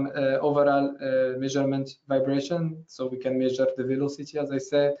to some overall measurement vibration, so we can measure the velocity, as I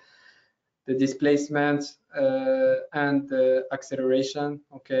said, the displacement and the acceleration,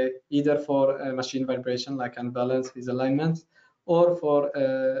 okay, either for machine vibration like unbalance, misalignment, or for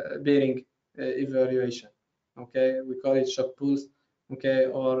bearing evaluation, okay. We call it shock pulse, okay,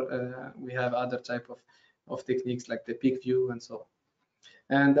 or we have other type of techniques like the peak view and so on.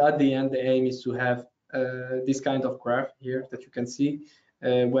 And at the end, the aim is to have this kind of graph here that you can see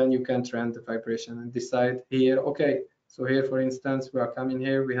when you can trend the vibration and decide here, okay, so here, for instance, we are coming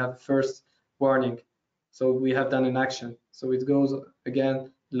here, we have first warning. So we have done an action. So it goes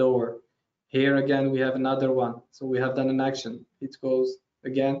again lower. Here again, we have another one. So we have done an action. It goes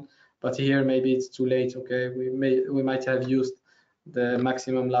again, but here maybe it's too late. Okay, we might have used the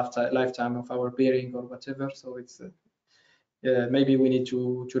maximum lifetime of our bearing or whatever. So it's maybe we need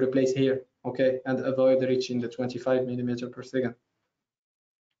to replace here. Okay, and avoid reaching the 25 millimeter per second.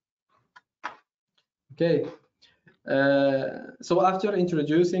 Okay. So after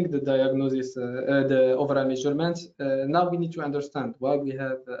introducing the diagnosis, the overall measurements, now we need to understand why we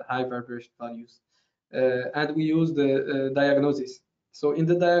have high vibration values, and we use the diagnosis. So in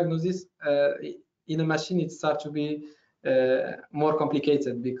the diagnosis, in a machine, it starts to be more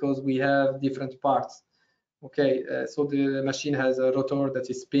complicated because we have different parts. Okay, so the machine has a rotor that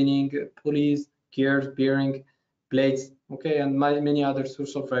is spinning, pulleys, gears, bearing, blades, okay, and many other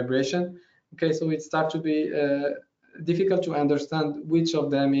sources of vibration. Okay, so it starts to be difficult to understand which of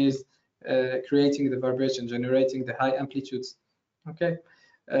them is creating the vibration, generating the high amplitudes. Okay,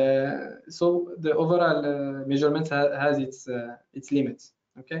 so the overall measurement has its limits.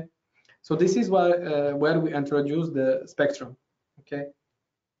 Okay, so this is why where we introduce the spectrum. Okay,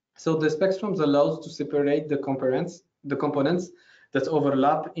 so the spectrums allows to separate the components that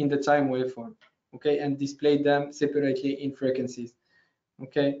overlap in the time waveform. Okay, and display them separately in frequencies.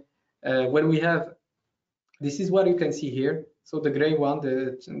 Okay, when we have, this is what you can see here. So the gray one,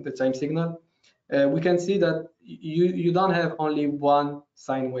 the time signal, we can see that you don't have only one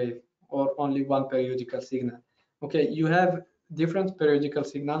sine wave or only one periodical signal. Okay, you have different periodical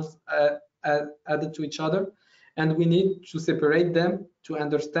signals added to each other, and we need to separate them to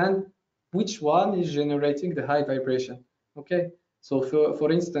understand which one is generating the high vibration. Okay, so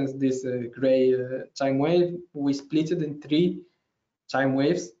for instance, this gray time wave, we split it in 3 time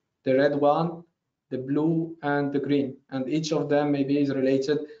waves: the red one, the blue, and the green, and each of them maybe is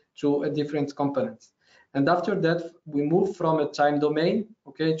related to a different component. And after that, we move from a time domain,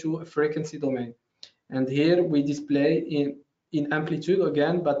 okay, to a frequency domain. And here we display in amplitude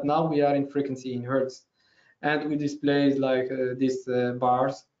again, but now we are in frequency, in hertz. And we display like these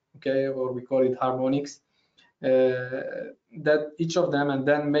bars, okay, or we call it harmonics, that each of them, and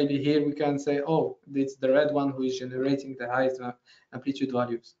then maybe here we can say, oh, it's the red one who is generating the highest amplitude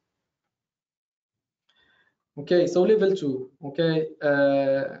values. Okay, so level 2, okay,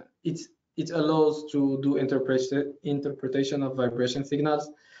 it allows to do interpretation of vibration signals,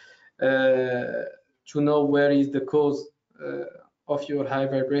 to know where is the cause of your high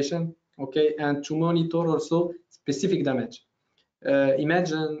vibration, okay, and to monitor also specific damage.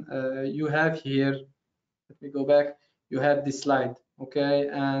 Imagine you have here, let me go back, you have this slide, okay,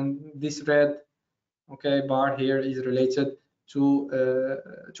 and this red, okay, bar here is related to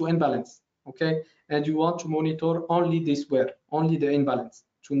imbalance, okay, and you want to monitor only this wear, only the imbalance,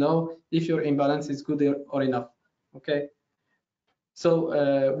 to know if your imbalance is good or enough. Okay,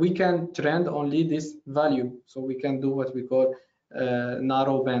 so we can trend only this value, so we can do what we call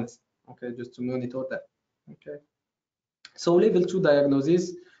narrow bands, okay, just to monitor that. Okay, so level 2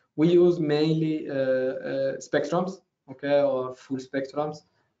 diagnosis, we use mainly spectrums, okay, or full spectrums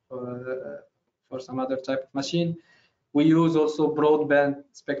for some other type of machine. We use also broadband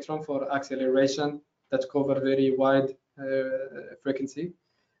spectrum for acceleration that cover very wide frequency.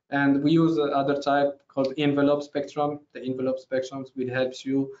 And we use other type called envelope spectrum. The envelope spectrums will help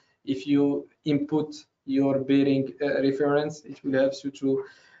you if you input your bearing reference. It will help you to,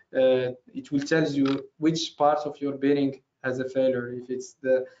 it will tell you which part of your bearing has a failure, if it's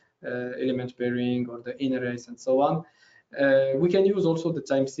the element bearing or the inner race and so on. We can use also the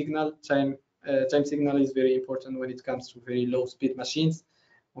time signal. Time signal is very important when it comes to very low speed machines,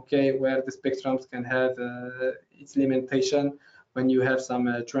 okay, where the spectrums can have its limitation when you have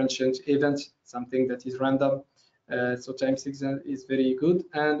some transient event, something that is random. So time signal is very good.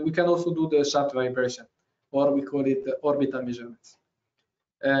 And we can also do the shaft vibration, or we call it the orbital measurements.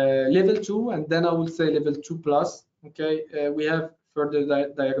 Level 2, and then I will say level 2 plus. Okay, we have further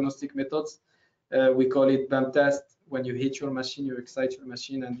diagnostic methods. We call it BAM test. When you hit your machine, you excite your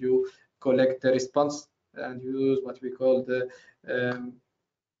machine, and you collect the response, and you use what we call um,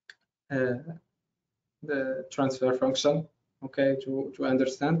 uh, the transfer function, okay, to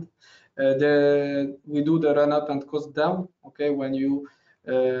understand. We do the run up and cost down, okay, when you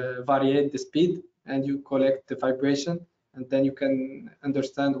variate the speed and you collect the vibration, and then you can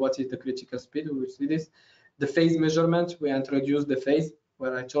understand what is the critical speed. We will see this. The phase measurement, we introduce the phase,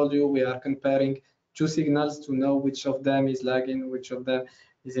 where I told you we are comparing two signals to know which of them is lagging, which of them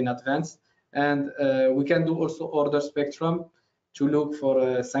is in advance. And we can do also order spectrum to look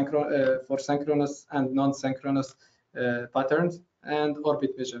for synchronous and non-synchronous patterns, and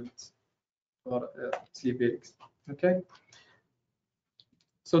orbit measurements for sleep bearings. Okay.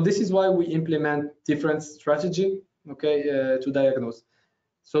 So this is why we implement different strategy, okay, to diagnose.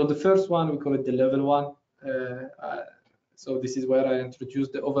 So the first one, we call it the level 1. So this is where I introduce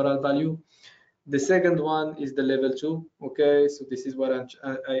the overall value. The second one is the level 2. Okay, so this is where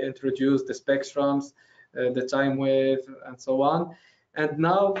I introduce the spectrums, the time wave, and so on. And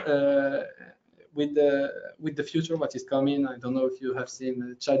now with the future, what is coming, I don't know if you have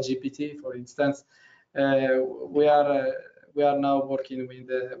seen ChatGPT, for instance. We are now working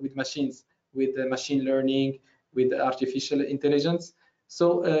with machines, with machine learning, with artificial intelligence.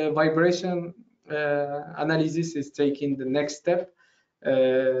 So vibration analysis is taking the next step.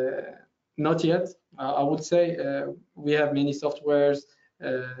 Not yet. I would say we have many softwares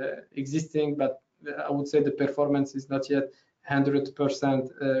existing, but I would say the performance is not yet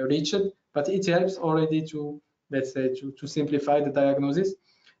 100% reached. But it helps already to, let's say, to simplify the diagnosis.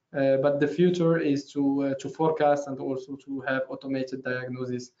 But the future is to forecast and also to have automated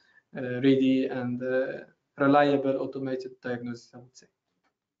diagnosis ready, and reliable automated diagnosis, I would say.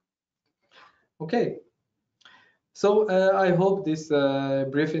 Okay. So I hope this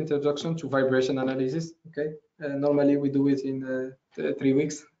brief introduction to vibration analysis, okay, normally we do it in 3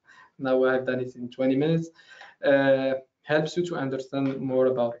 weeks. Now I have done it in 20 minutes. Helps you to understand more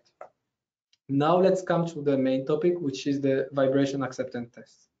about it. Now let's come to the main topic, which is the vibration acceptance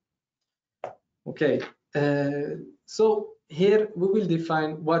test. Okay, so here we will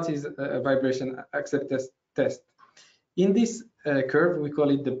define what is a vibration acceptance test. In this curve, we call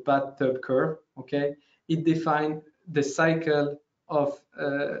it the bathtub curve, okay? It defines the cycle of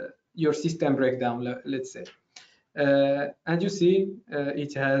your system breakdown, let's say. And you see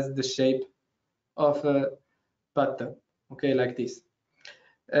it has the shape of a bathtub, okay, like this.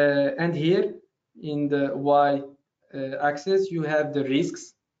 And here in the y axis, you have the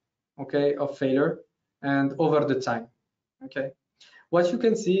risks, okay, of failure and over the time, okay. What you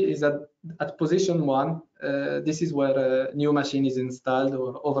can see is that at position 1, this is where a new machine is installed,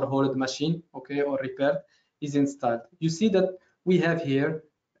 or overhauled machine, okay, or repaired is installed. You see that we have here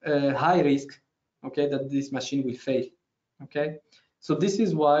a high risk, okay, that this machine will fail, okay. So this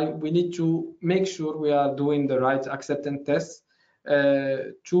is why we need to make sure we are doing the right acceptance tests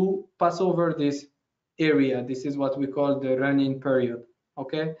to pass over this area. This is what we call the run-in period,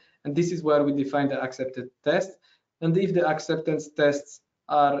 okay, and this is where we define the acceptance test. And if the acceptance tests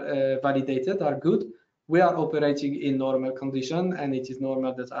are validated, are good, we are operating in normal condition, and it is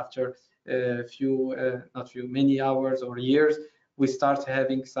normal that after many hours or years, we start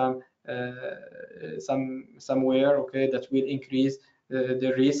having somewhere, okay, that will increase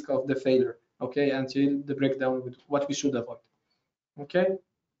the risk of the failure, okay, until the breakdown with what we should avoid, okay.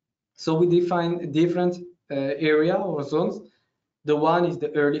 So we define different area or zones. The one is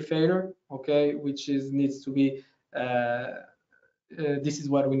the early failure, okay, which needs to be this is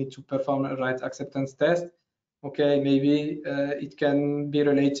where we need to perform a right acceptance test. Okay, maybe it can be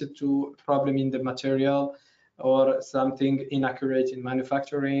related to problem in the material, or something inaccurate in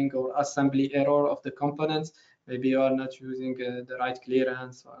manufacturing, or assembly error of the components. Maybe you are not using the right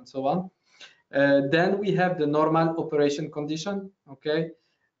clearance, and so on. Then we have the normal operation condition, okay,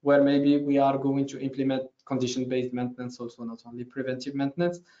 where maybe we are going to implement condition-based maintenance, also not only preventive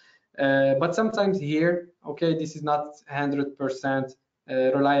maintenance. But sometimes here, okay, this is not 100%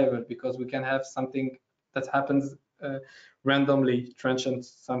 reliable, because we can have something that happens randomly, transient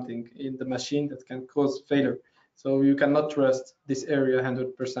something in the machine that can cause failure. So you cannot trust this area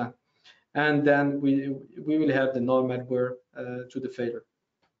 100%. And then we will have the normal wear to the failure.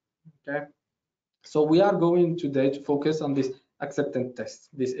 Okay. So we are going today to focus on this acceptance test,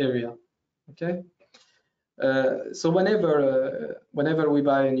 this area. Okay. So whenever we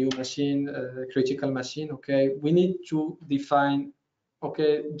buy a new machine, a critical machine, okay, we need to define,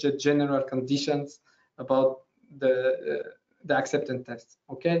 okay, the general conditions about the acceptance test.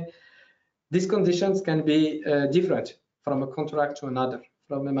 Okay, these conditions can be different from a contract to another,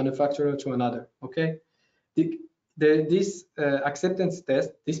 from a manufacturer to another. Okay, this acceptance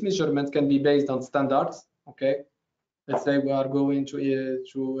test, this measurement can be based on standards. Okay, let's say we are going to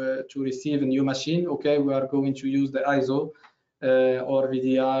receive a new machine. Okay, we are going to use the ISO or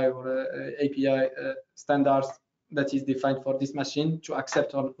VDI or API standards that is defined for this machine to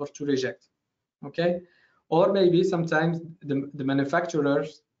accept or to reject. Okay, or maybe sometimes the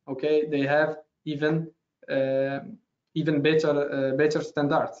manufacturers, okay, they have even better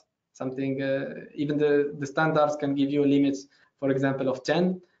standards. Something even the standards can give you limits, for example, of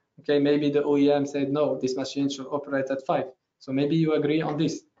 10. Okay, maybe the OEM said no, this machine should operate at 5. So maybe you agree on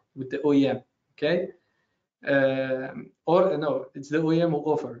this with the OEM. Okay, or no, it's the OEM who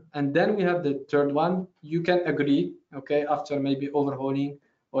offer. And then we have the third one. You can agree. Okay, after maybe overhauling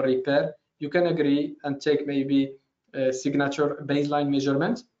or repair, you can agree and take maybe a signature baseline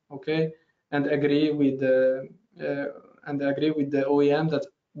measurement. Okay, and agree with the OEM that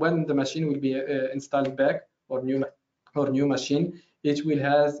when the machine will be installed back or new machine, it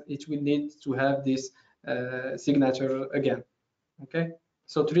will need to have this signature again. Okay,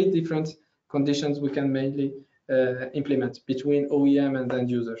 so 3 different conditions we can mainly implement between OEM and end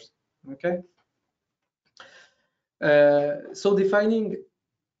users. Okay, so defining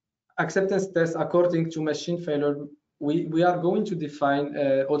acceptance tests according to machine failure, we are going to define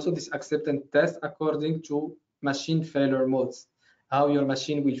also this acceptance test according to machine failure modes, how your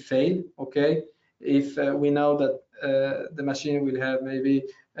machine will fail. Okay, if we know that the machine will have maybe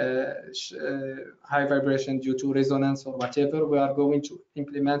high vibration due to resonance or whatever, we are going to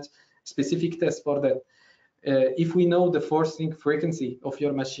implement specific tests for that. If we know the forcing frequency of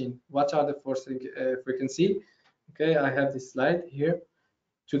your machine, what are the forcing frequency? Okay, I have this slide here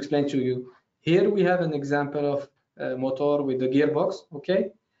to explain to you. Here we have an example of a motor with the gearbox,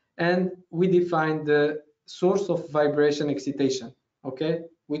 okay? And we define the source of vibration excitation, okay?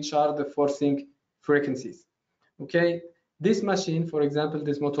 Which are the forcing frequencies, okay? This machine, for example,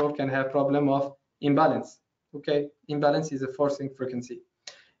 this motor can have problem of imbalance, okay? Imbalance is a forcing frequency.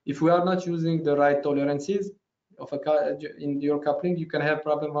 If we are not using the right tolerances of in your coupling, you can have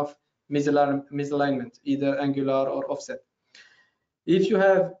problem of misalignment, either angular or offset. If you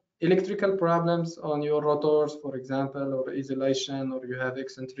have electrical problems on your rotors, for example, or isolation, or you have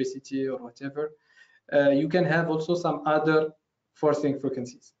eccentricity or whatever, you can have also some other forcing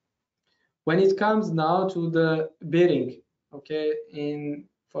frequencies. When it comes now to the bearing, okay,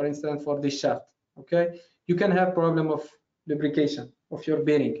 for instance, for this shaft, okay, you can have problem of lubrication of your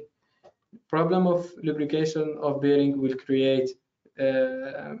bearing. Problem of lubrication of bearing will create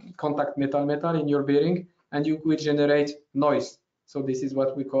contact metal in your bearing, and you will generate noise. So this is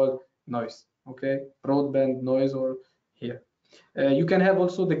what we call noise, okay, broadband noise, or here. You can have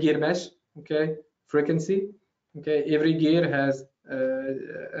also the gear mesh, okay, frequency. Okay, every gear has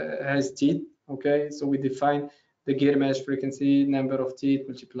teeth, okay, so we define the gear mesh frequency, number of teeth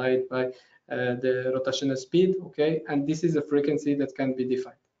multiplied by the rotational speed, okay, and this is a frequency that can be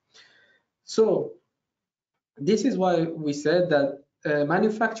defined. So this is why we said that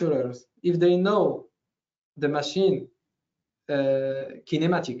manufacturers, if they know the machine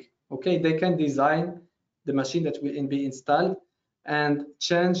kinematic, okay, they can design the machine that will be installed and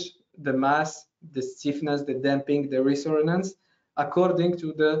change the mass, the stiffness, the damping, the resonance according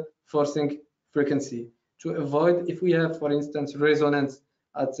to the forcing frequency, to avoid, if we have, for instance, resonance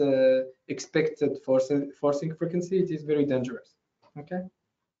at expected forcing frequency, it is very dangerous. Okay.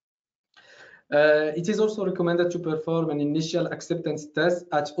 It is also recommended to perform an initial acceptance test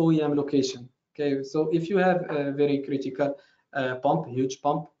at OEM location. Okay, so if you have a very critical pump, huge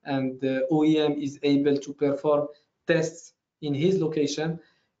pump, and the OEM is able to perform tests in his location,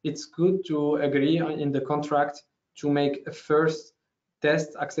 it's good to agree in the contract to make a first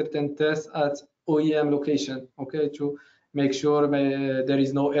test, acceptance test at OEM location, okay, to make sure there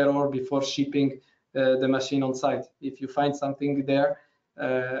is no error before shipping the machine on site. If you find something there,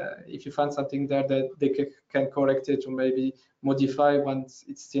 that they can correct it or maybe modify once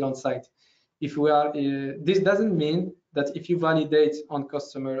it's still on site. If we are, this doesn't mean that if you validate on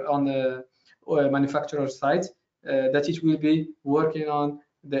manufacturer side, that it will be working on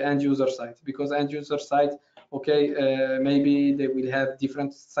the end user side, because end user side, okay, maybe they will have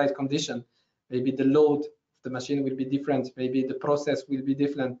different site condition. Maybe the load of the machine will be different. Maybe the process will be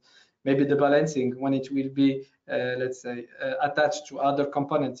different. Maybe the balancing, when it will be, let's say, attached to other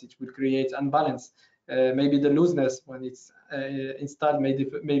components, it will create unbalance. Maybe the looseness when it's installed,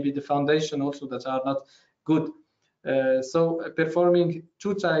 maybe the foundation also that are not good. So performing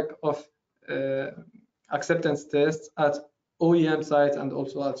 2 types of acceptance tests at OEM side and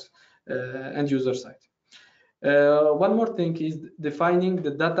also at end user side. One more thing is defining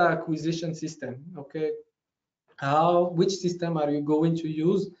the data acquisition system. Okay, which system are you going to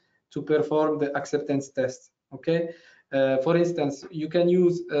use to perform the acceptance test? Okay, for instance, you can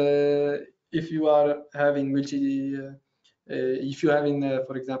use if you are having if you have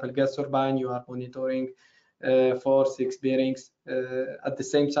for example, gas turbine, you are monitoring 4-6 bearings. At the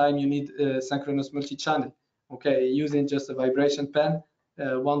same time, you need synchronous multi-channel. Okay, using just a vibration pen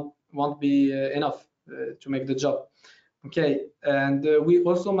won't be enough to make the job. Okay, and we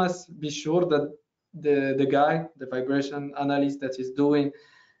also must be sure that the vibration analyst that is doing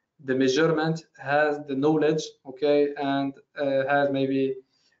the measurement has the knowledge, okay, and has maybe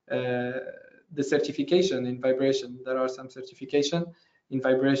the certification in vibration. There are some certification in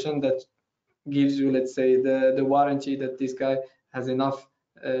vibration that gives you, let's say, the warranty that this guy has enough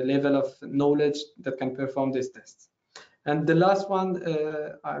level of knowledge that can perform these tests. And the last one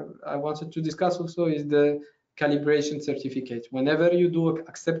I wanted to discuss also is the calibration certificate. Whenever you do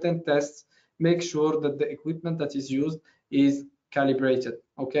acceptance tests, make sure that the equipment that is used is calibrated,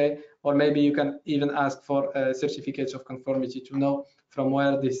 okay? Or maybe you can even ask for certificates of conformity to know from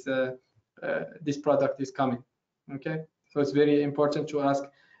where this product is coming, okay? So it's very important to ask.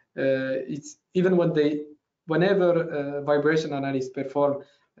 It's even whenever vibration analysts perform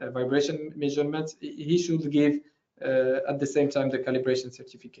vibration measurements, he should give at the same time the calibration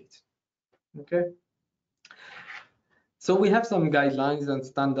certificate. Okay. So we have some guidelines and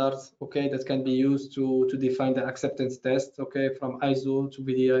standards, okay, that can be used to define the acceptance test, okay, from ISO to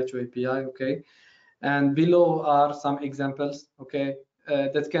VDI to API, okay. And below are some examples, okay,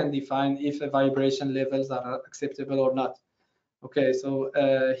 that can define if the vibration levels are acceptable or not. Okay, so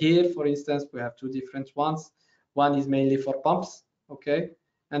here, for instance, we have two different ones. One is mainly for pumps, okay,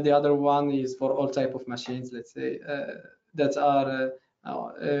 and the other one is for all type of machines, let's say, that are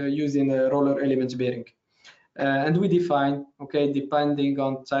using a roller element bearing. And we define, okay, depending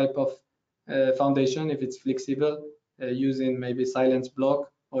on type of foundation, if it's flexible, using maybe silence block,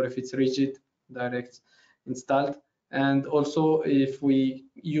 or if it's rigid, direct installed. And also, if we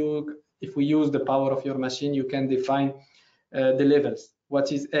use the power of your machine, you can define the levels.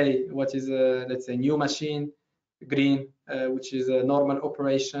 What is let's say new machine, green, which is a normal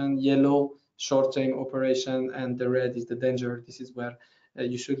operation, yellow short-term operation, and the red is the danger. This is where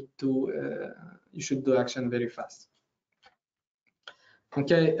you should do action very fast.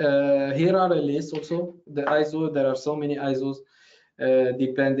 Okay, here are a list also. The ISO, there are so many ISOs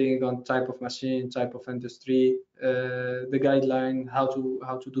depending on type of machine, type of industry, the guideline, how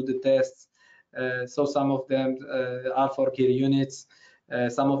to do the tests. So some of them are for gear units,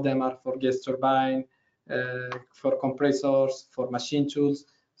 some of them are for gas turbine, for compressors, for machine tools.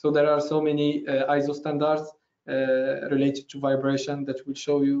 So there are so many ISO standards related to vibration that will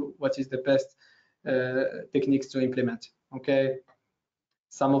show you what is the best techniques to implement. Okay,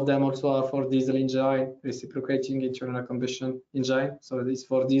 some of them also are for diesel engine, reciprocating internal combustion engine. So this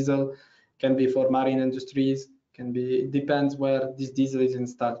for diesel, can be for marine industries, can be, it depends where this diesel is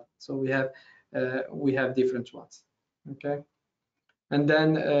installed. So we have different ones. Okay, and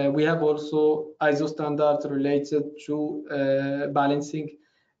then we have also ISO standards related to balancing,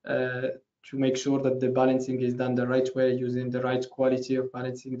 to make sure that the balancing is done the right way, using the right quality of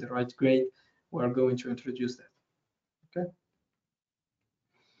balancing, the right grade. We're going to introduce that. Okay.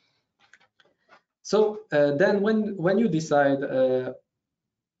 So then when you decide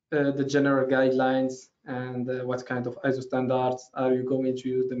the general guidelines and what kind of ISO standards are you going to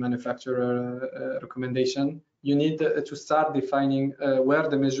use, the manufacturer recommendation, you need to start defining where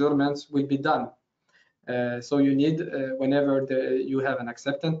the measurements will be done. So you need, whenever you have an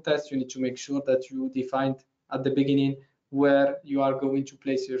acceptance test, you need to make sure that you defined at the beginning where you are going to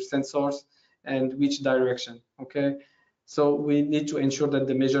place your sensors and which direction, okay? So we need to ensure that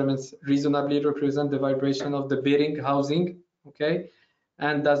the measurements reasonably represent the vibration of the bearing housing, okay?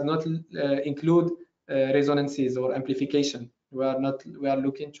 And does not include resonances or amplification. We are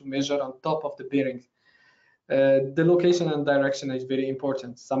looking to measure on top of the bearings. The location and direction is very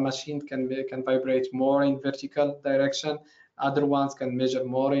important. Some machines can vibrate more in vertical direction, other ones can measure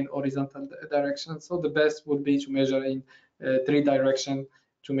more in horizontal direction. So the best would be to measure in 3 directions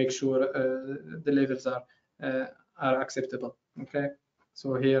to make sure the levels are acceptable. Okay,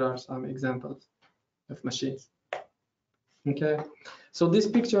 so here are some examples of machines. Okay, so this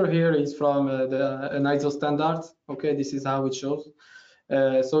picture here is from an ISO standard. Okay, this is how it shows.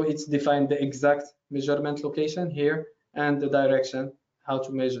 So it's defined the exact measurement location here and the direction how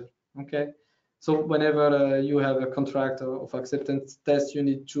to measure. Okay, so whenever you have a contract of acceptance test, you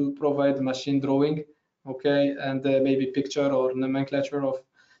need to provide machine drawing okay, and maybe picture or nomenclature of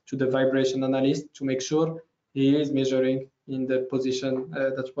to the vibration analyst to make sure he is measuring in the position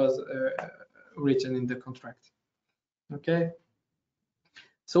that was written in the contract. Okay.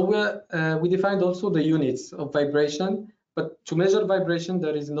 So we defined also the units of vibration, but to measure vibration,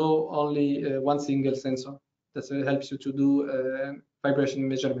 there is no only one single sensor that helps you to do vibration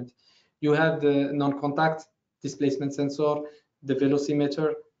measurement. You have the non-contact displacement sensor, the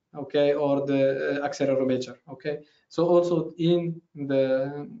velocimeter, okay, or the accelerometer, okay. So also in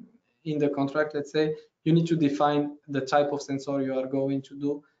the contract, let's say, you need to define the type of sensor you are going to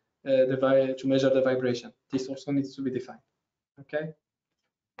do to measure the vibration. This also needs to be defined, okay.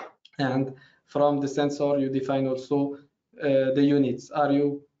 And from the sensor, you define also the units. Are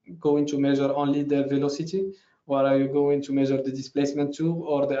you going to measure only the velocity, or are you going to measure the displacement too,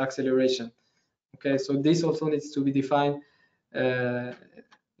 or the acceleration? Okay, so this also needs to be defined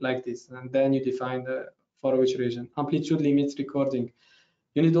like this, and then you define for which region. Amplitude limits recording.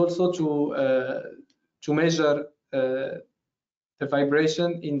 You need also to measure the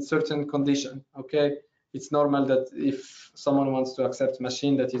vibration in certain condition. Okay, it's normal that if someone wants to accept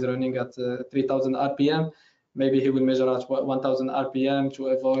machine that is running at 3000 rpm, maybe he will measure at 1000 rpm to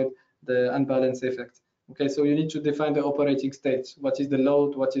avoid the unbalance effect. Okay, so you need to define the operating state. What is the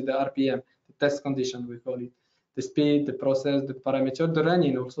load? What is the rpm? The test condition, we call it. The speed, the process, the parameter, the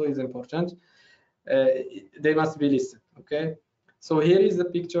running also is important. They must be listed. Okay, so here is the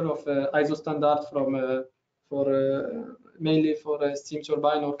picture of ISO standard from for mainly for a steam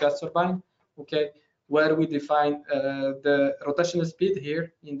turbine or gas turbine, okay, where we define the rotational speed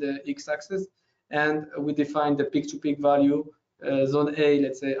here in the x-axis, and we define the peak-to-peak value. Zone A,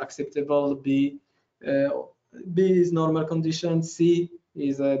 let's say, acceptable. B is normal condition. C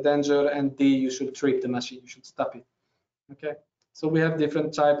is a danger, and D, you should trip the machine. You should stop it. Okay. So we have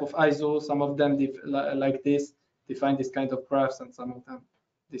different type of ISO. Some of them like this, define this kind of graphs, and some of them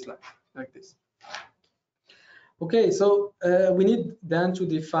this like this. Okay, so we need then to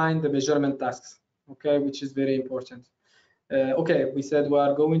define the measurement tasks, okay, which is very important. Okay, we said we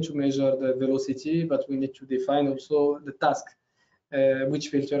are going to measure the velocity, but we need to define also the task. Which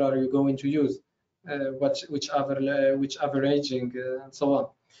filter are you going to use? Which averaging, and so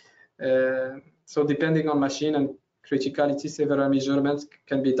on. So depending on machine and criticality, several measurements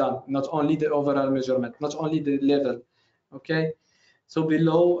can be done, not only the overall measurement, not only the level. Okay, so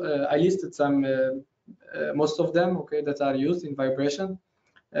below I listed some most of them, okay, that are used in vibration.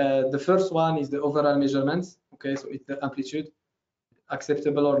 The first one is the overall measurements. Okay, so it's the amplitude,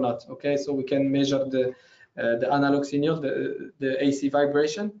 acceptable or not. Okay, so we can measure the analog signal, the AC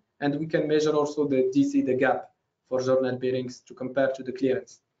vibration, and we can measure also the DC, the gap for journal bearings to compare to the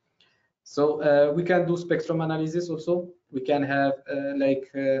clearance. So we can do spectrum analysis also. We can have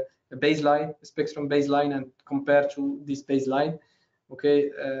a baseline, a spectrum baseline, and compare to this baseline.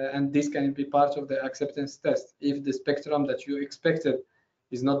 Okay, and this can be part of the acceptance test. If the spectrum that you expected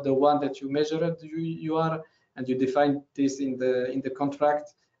is not the one that you measured, you are, and you define this in the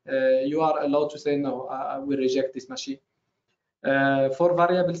contract, you are allowed to say no, I will reject this machine. For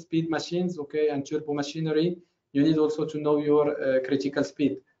variable speed machines, okay, and turbo machinery, you need also to know your critical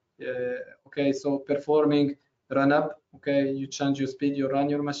speed. Okay, so performing run up, okay, you change your speed, you run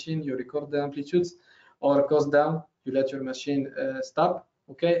your machine, you record the amplitudes, or cost down, you let your machine stop,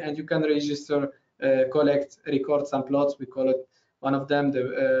 okay, and you can register, collect, record some plots. We call it one of them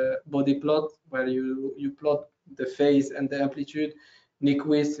the body plot, where you plot the phase and the amplitude.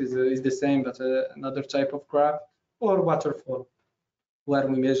 Nyquist is the same, but another type of graph, or waterfall, where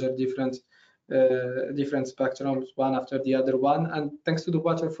we measure different spectrums one after the other one, and thanks to the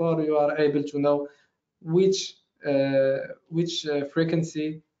waterfall you are able to know which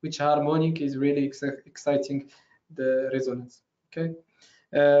frequency, which harmonic is really exciting the resonance. Okay,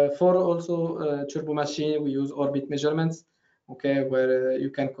 for also turbo machine, we use orbit measurements, okay, where you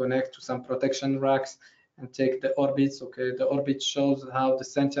can connect to some protection racks and take the orbits. Okay, the orbit shows how the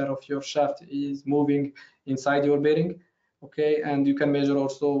center of your shaft is moving inside your bearing. Okay, and you can measure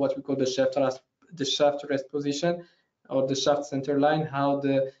also what we call the shaft rest position, or the shaft center line, how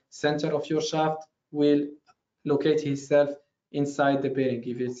the center of your shaft will locate itself inside the bearing.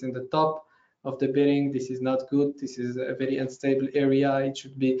 If it's in the top of the bearing, this is not good. This is a very unstable area. It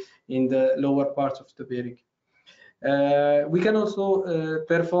should be in the lower part of the bearing. We can also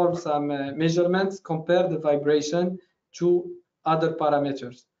perform some measurements, compare the vibration to other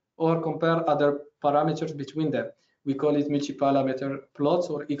parameters, or compare other parameters between them. We call it multi-parameter plots,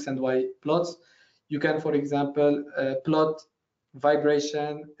 or X and Y plots. You can, for example, plot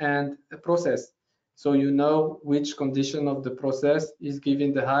vibration and a process. So you know which condition of the process is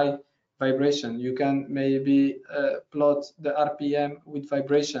giving the high vibration. You can maybe plot the RPM with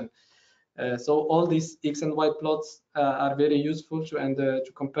vibration. So all these X and Y plots are very useful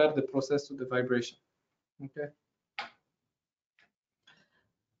to compare the process to the vibration. Okay.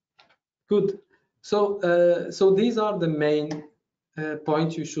 Good. So these are the main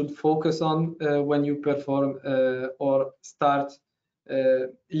points you should focus on when you perform or start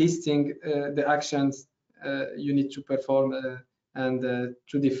listing the actions you need to perform and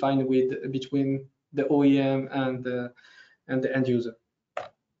to define between the OEM and the end user.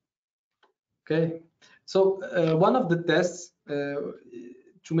 Okay. So one of the tests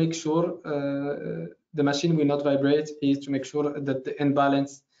to make sure the machine will not vibrate is to make sure that the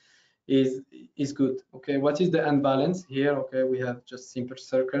imbalance is good. Okay, what is the unbalance here? Okay, we have just simple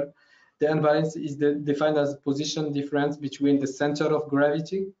circle. The unbalance is defined as position difference between the center of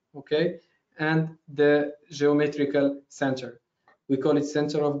gravity, okay, and the geometrical center. We call it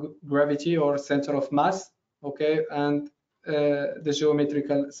center of gravity or center of mass, okay, and the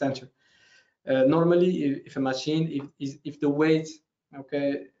geometrical center. Normally, if a machine, if the weight,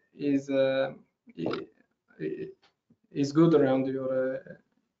 okay, is good around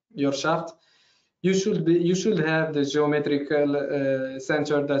your shaft, you should have the geometrical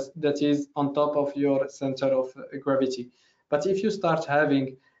center that is on top of your center of gravity. But if you start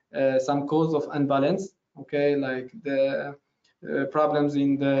having some cause of unbalance, okay, like the problems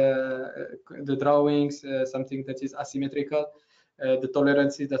in the drawings, something that is asymmetrical, the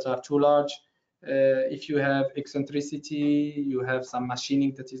tolerances that are too large, if you have eccentricity, you have some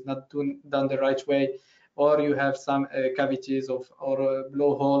machining that is not done the right way, or you have some cavities or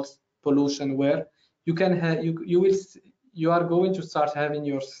blowholes, pollution, where you can have you are going to start having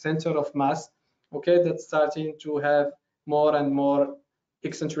your center of mass, okay, that's starting to have more and more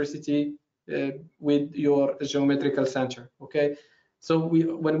eccentricity with your geometrical center. Okay, so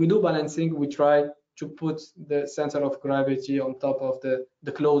when we do balancing, we try to put the center of gravity on top of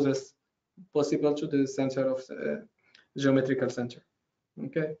the closest possible to the center of the geometrical center.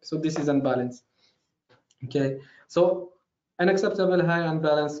 Okay, so this is unbalanced. Okay, so unacceptable high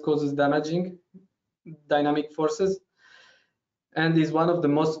unbalance causes damaging dynamic forces and is one of the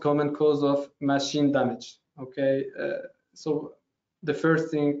most common cause of machine damage. Okay, so the first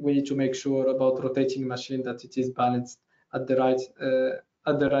thing we need to make sure about rotating machine that it is balanced at the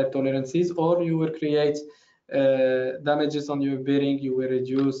right tolerances, or you will create damages on your bearing. You will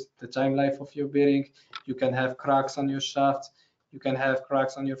reduce the time life of your bearing. You can have cracks on your shaft. You can have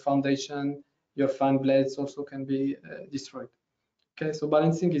cracks on your foundation. Your fan blades also can be destroyed. Okay, so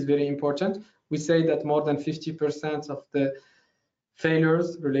balancing is very important. We say that more than 50% of the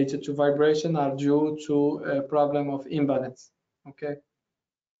failures related to vibration are due to a problem of imbalance. Okay.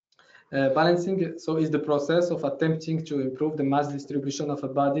 Balancing is the process of attempting to improve the mass distribution of a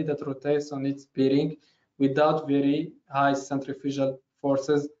body that rotates on its bearing without very high centrifugal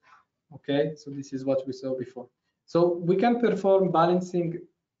forces. Okay, so this is what we saw before. So we can perform balancing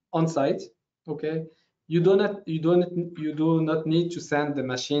on site. Okay, you do not need to send the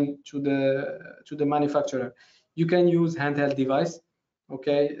machine to the manufacturer. You can use handheld device,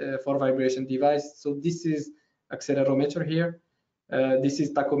 okay, for vibration device. So this is accelerometer here. This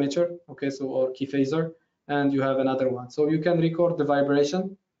is tachometer, okay, so or key phaser, and you have another one. So you can record the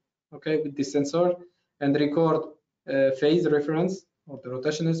vibration, okay, with this sensor, and record phase reference or the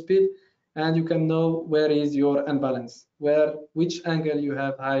rotational speed, and you can know where is your unbalance, which angle you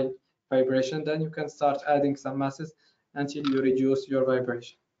have high vibration. Then you can start adding some masses until you reduce your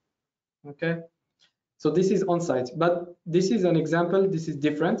vibration. Okay, so this is on site, but this is an example. This is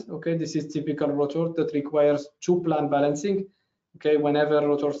different. Okay, this is typical rotor that requires two plan balancing. Okay, whenever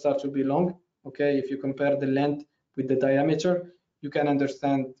rotors start to be long, okay, if you compare the length with the diameter, you can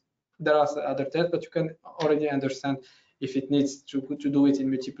understand. There are other tests, but you can already understand if it needs to do it in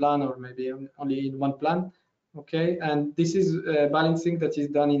multi-plan or maybe only in one plan. Okay, and this is balancing that is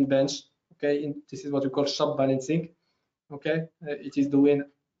done in bench. Okay, this is what we call shop balancing. Okay, it is doing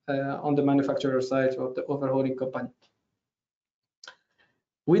on the manufacturer side or the overhauling company.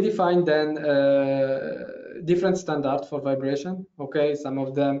 We define then different standards for vibration. Okay, some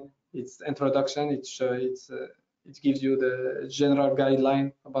of them it's introduction. It gives you the general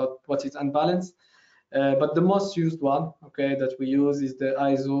guideline about what is unbalanced. But the most used one, okay, that we use is the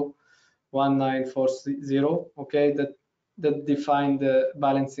ISO 1940. Okay, that define the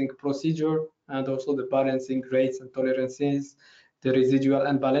balancing procedure and also the balancing rates and tolerances. The residual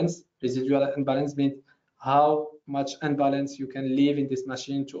unbalance. Residual unbalance means how much unbalance you can leave in this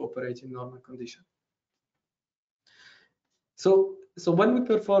machine to operate in normal condition. So when we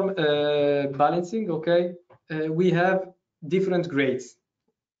perform balancing, okay, we have different grades.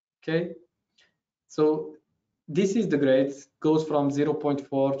 Okay, so this is the grades, goes from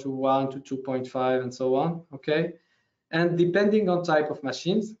 0.4 to 1 to 2.5 and so on. Okay, and depending on type of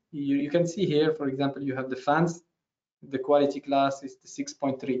machines, you can see here, for example, you have the fans, the quality class is the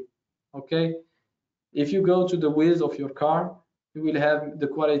 6.3. Okay, if you go to the wheels of your car, you will have the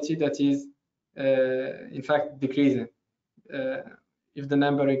quality that is in fact decreasing. If the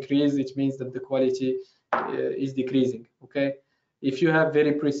number increases, it means that the quality is decreasing. Okay, if you have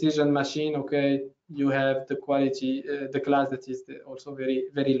very precision machine, okay, you have the quality, the class that is also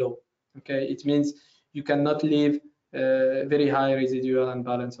very low. Okay, it means you cannot leave very high residual and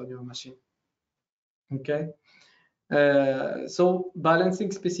balance on your machine. Okay, so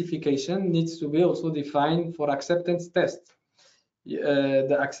balancing specification needs to be also defined for acceptance tests.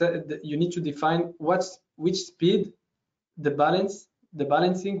 You need to define which speed the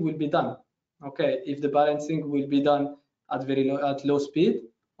balancing will be done. Okay, if the balancing will be done at low speed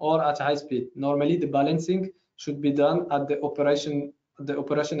or at high speed. Normally the balancing should be done at the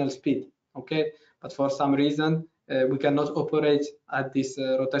operational speed. Okay, but for some reason we cannot operate at this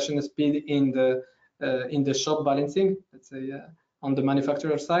rotational speed in the shop balancing, let's say on the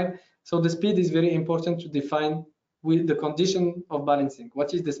manufacturer side. So the speed is very important to define with the condition of balancing.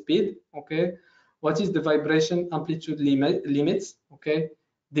 What is the speed? Okay, what is the vibration amplitude limits? Okay,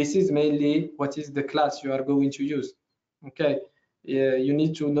 this is mainly what is the class you are going to use. Okay, you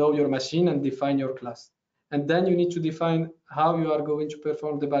need to know your machine and define your class, and then you need to define how you are going to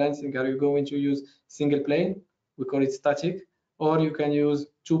perform the balancing. Are you going to use single plane? We call it static, or you can use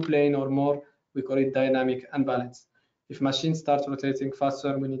two plane or more. We call it dynamic and balance. If machines start rotating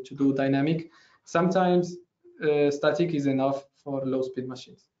faster, we need to do dynamic. Sometimes static is enough for low speed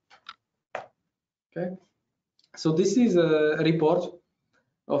machines. Okay, so this is a report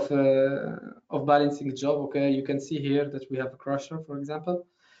of balancing job. Okay, you can see here that we have a crusher, for example.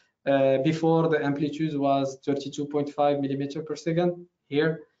 Before the amplitude was 32.5 millimeter per second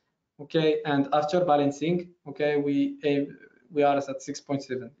here. Okay, and after balancing, okay, we are at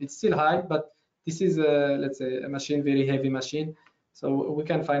 6.7. It's still high, but this is let's say a machine, very heavy machine, so we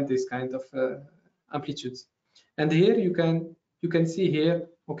can find this kind of amplitudes. And here you can see here,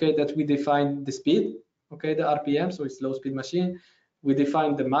 okay, that we define the speed, okay, the RPM, so it's low speed machine. We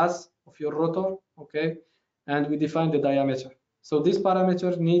define the mass of your rotor, okay, and we define the diameter. So this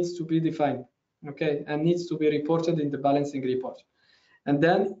parameter needs to be defined, okay, and needs to be reported in the balancing report. And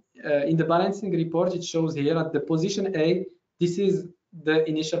then in the balancing report, it shows here at the position A, this is the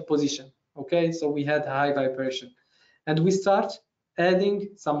initial position, okay, so we had high vibration, and we start adding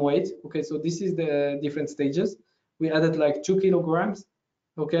some weight. Okay, so this is the different stages. We added like 2 kilograms,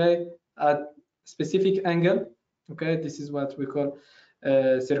 okay, at specific angle. Okay, this is what we call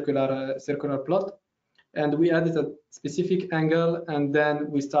circular plot, and we added a specific angle, and then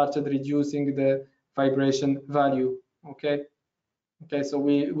we started reducing the vibration value. Okay, so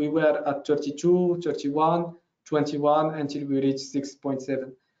we were at 32, 31, 21 until we reached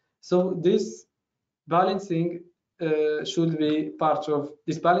 6.7. So this balancing should be part of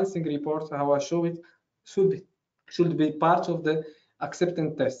this balancing report. How I show it should be part of the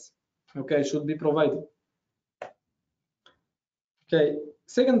acceptance test. Okay, should be provided. Okay,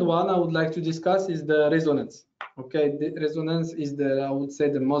 second one I would like to discuss is the resonance. Okay, the resonance is I would say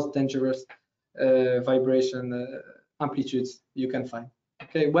the most dangerous vibration amplitudes you can find.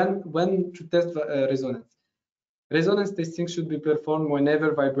 Okay, when to test resonance? Resonance testing should be performed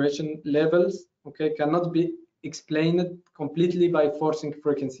whenever vibration levels, okay, cannot be explained completely by forcing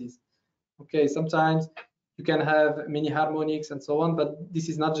frequencies. Okay, sometimes you can have many harmonics and so on, but this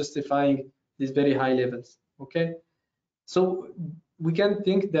is not justifying these very high levels. Okay, so we can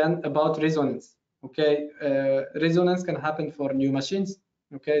think then about resonance. Okay, resonance can happen for new machines.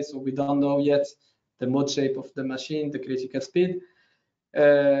 Okay, so we don't know yet the mode shape of the machine, the critical speed.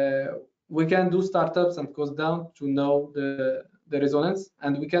 We can do startups and cost down to know the resonance,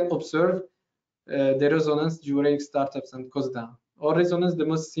 and we can observe the resonance during startups and cost down. Or resonance, the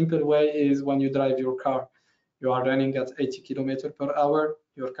most simple way is when you drive your car. You are running at 80 kilometers per hour,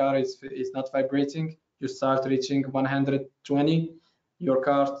 your car is not vibrating, you start reaching 120, your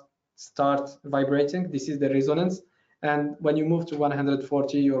car starts vibrating. This is the resonance. And when you move to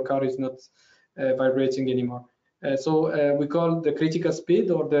 140, your car is not vibrating anymore. So we call the critical speed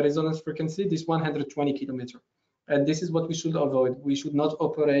or the resonance frequency this 120 kilometer, and this is what we should avoid. We should not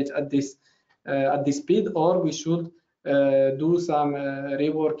operate at this speed, or we should do some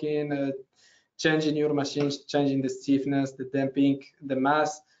reworking, changing your machines, changing the stiffness, the damping, the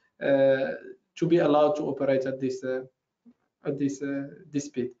mass, to be allowed to operate at this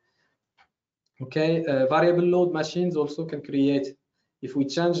speed. Okay, variable load machines also can create If we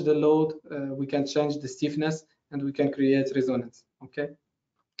change the load, we can change the stiffness and we can create resonance. Okay.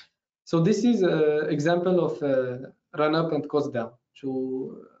 So this is an example of run up and cost down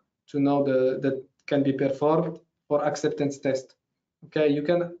to know that can be performed for acceptance test. Okay, you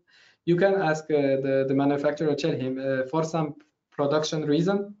can ask the manufacturer, tell him for some production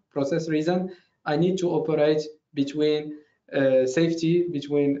reason, process reason, I need to operate between safety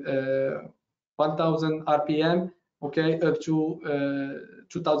between 1000 RPM, okay, up to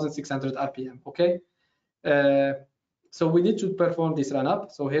 2600 RPM. Okay. So we need to perform this run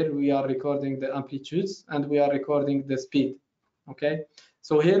up. So here we are recording the amplitudes and we are recording the speed. Okay.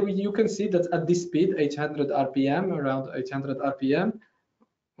 So here you can see that at this speed, 800 RPM, around 800 RPM.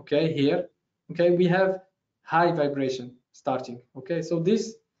 Okay, here. Okay, we have high vibration starting. Okay, so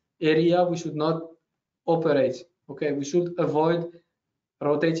this area we should not operate. Okay, we should avoid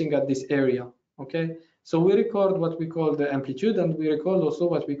rotating at this area. Okay, so we record what we call the amplitude and we record also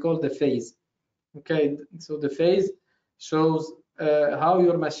what we call the phase. Okay, so the phase shows how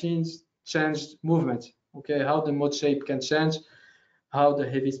your machines changed movement. Okay, how the mode shape can change, how the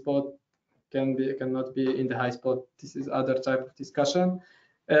heavy spot cannot be in the high spot. This is other type of discussion.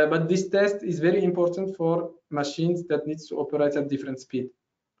 But this test is very important for machines that needs to operate at different speed.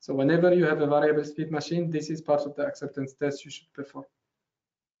 So whenever you have a variable speed machine, this is part of the acceptance test you should perform.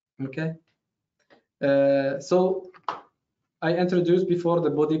 Okay. So I introduced before the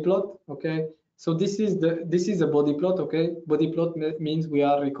body plot. Okay. So this is a body plot. Okay. Body plot means we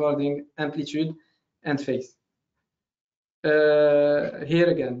are recording amplitude and phase. Here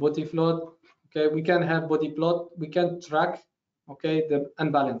again, body plot. Okay, we can have body plot. We can track. Okay, the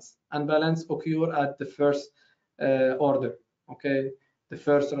unbalance occur at the first order. Okay, the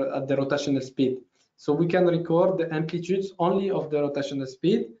first at the rotational speed. So we can record the amplitudes only of the rotational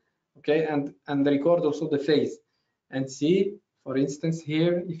speed. Okay, and record also the phase, and see, for instance,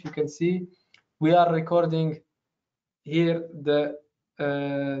 here, if you can see, we are recording here the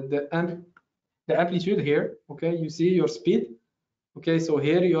amplitude here. Okay, you see your speed. Okay, so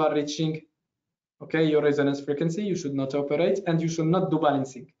here you are reaching, okay, your resonance frequency. You should not operate and you should not do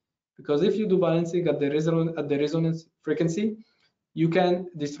balancing, because if you do balancing at the resonance frequency, you can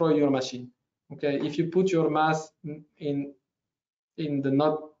destroy your machine. Okay, if you put your mass in an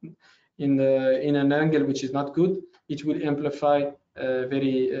angle which is not good, it will amplify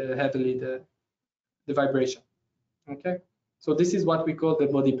very heavily the vibration. Okay, so this is what we call the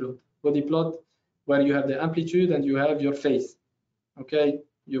body plot. Body plot, where you have the amplitude and you have your phase. Okay,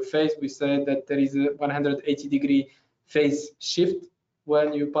 your phase, we said that there is a 180-degree phase shift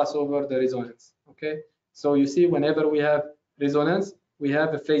when you pass over the resonance. Okay, so you see, whenever we have resonance, we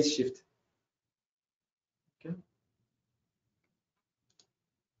have a phase shift. Okay.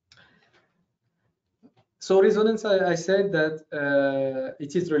 So resonance, I said that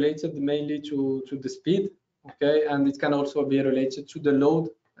it is related mainly to the speed. Okay, and it can also be related to the load.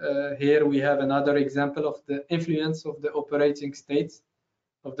 Here we have another example of the influence of the operating states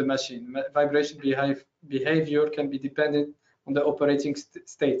of the machine. Vibration behavior can be dependent on the operating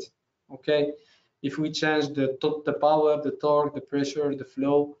state. Okay, if we change the power, the torque, the pressure, the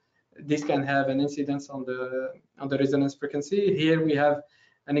flow, this can have an incidence on the resonance frequency. Here we have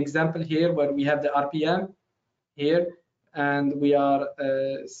an example here where we have the RPM here, and we are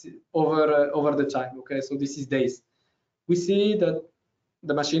over the time. Okay, so this is days. We see that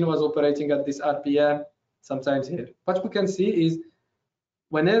the machine was operating at this RPM sometimes here. What we can see is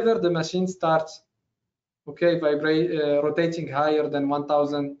whenever the machine starts, okay, rotating higher than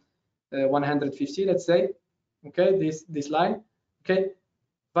 1150, let's say, okay, this line, okay,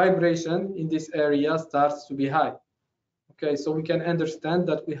 vibration in this area starts to be high. Okay, so we can understand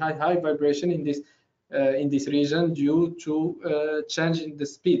that we have high vibration in this region due to change in the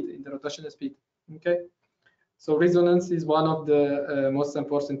speed, in the rotational speed. Okay, so resonance is one of the most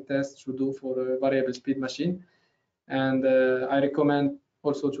important tests to do for a variable speed machine, and I recommend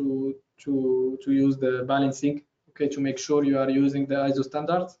also to use the balancing, okay, to make sure you are using the ISO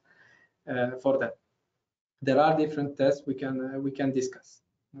standards for that. There are different tests we can discuss,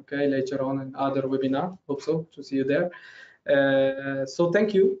 okay, later on in other webinar. Hope so to see you there. So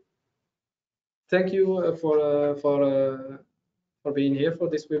thank you for being here for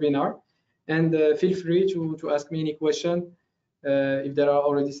this webinar, and feel free to ask me any question. If there are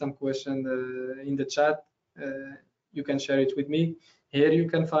already some questions in the chat, you can share it with me. Here you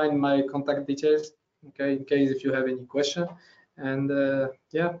can find my contact details, okay, in case if you have any question. And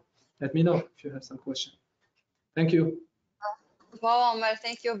yeah, let me know if you have some question. Thank you. Wow, Omar,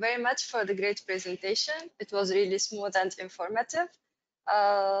 thank you very much for the great presentation. It was really smooth and informative.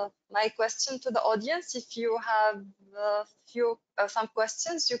 My question to the audience, if you have some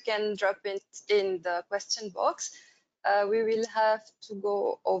questions, you can drop it in the question box. We will have to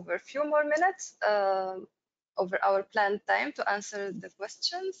go over a few more minutes over our planned time to answer the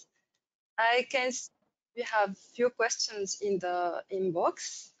questions. I can see we have few questions in the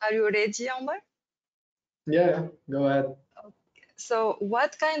inbox. Are you ready, Omar? Yeah, go ahead. So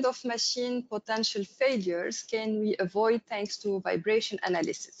what kind of machine potential failures can we avoid thanks to vibration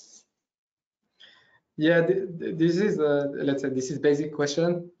analysis? Yeah, this is let's say this is basic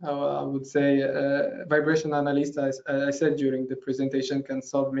question. I would say vibration analyst, as I said during the presentation, can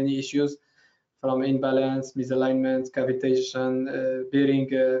solve many issues from imbalance, misalignment, cavitation,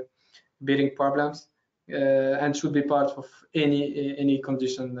 bearing problems, and should be part of any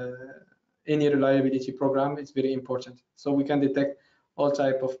condition, any reliability program. It's very important, so we can detect all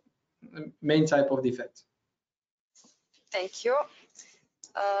type of main type of defects. Thank you.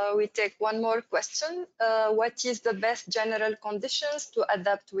 We take one more question. What is the best general conditions to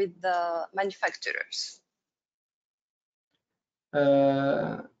adapt with the manufacturers?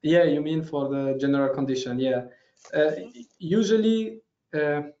 Yeah, you mean for the general condition? Yeah. Usually,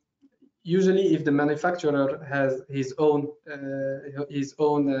 if the manufacturer has his own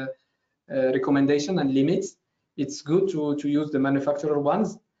recommendation and limits, it's good to use the manufacturer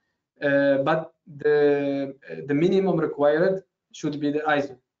ones. But the minimum required should be the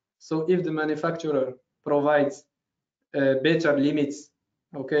ISO. So if the manufacturer provides better limits,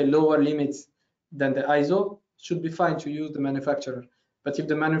 okay, lower limits than the ISO, should be fine to use the manufacturer. But if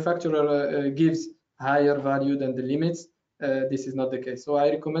the manufacturer gives higher value than the limits, this is not the case. So I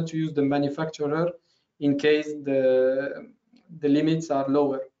recommend to use the manufacturer in case the limits are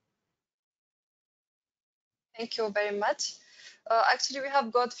lower. Thank you very much. Actually, we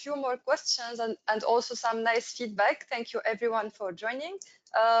have got a few more questions and also some nice feedback. Thank you everyone for joining.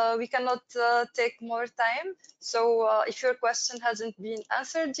 We cannot take more time. So if your question hasn't been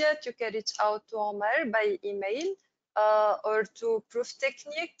answered yet, you can reach out to Omar by email or to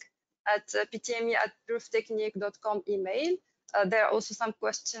ptme@prooftechnique.com email. There are also some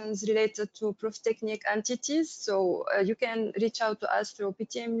questions related to proof technique entities. So you can reach out to us through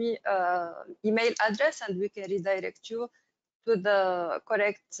PTME email address and we can redirect you to the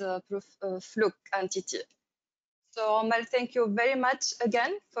correct proof Fluke entity. So Omar, thank you very much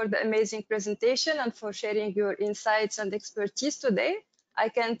again for the amazing presentation and for sharing your insights and expertise today. I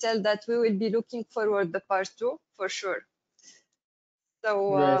can tell that we will be looking forward to part 2 for sure.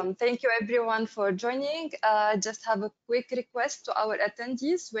 So thank you everyone for joining. Just have a quick request to our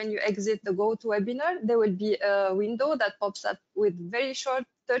attendees. When you exit the GoToWebinar, there will be a window that pops up with very short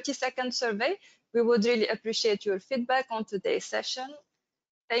 30-second survey. We would really appreciate your feedback on today's session.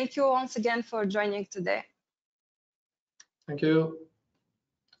 Thank you once again for joining today. Thank you.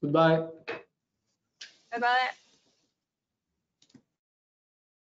 Goodbye. Bye-bye.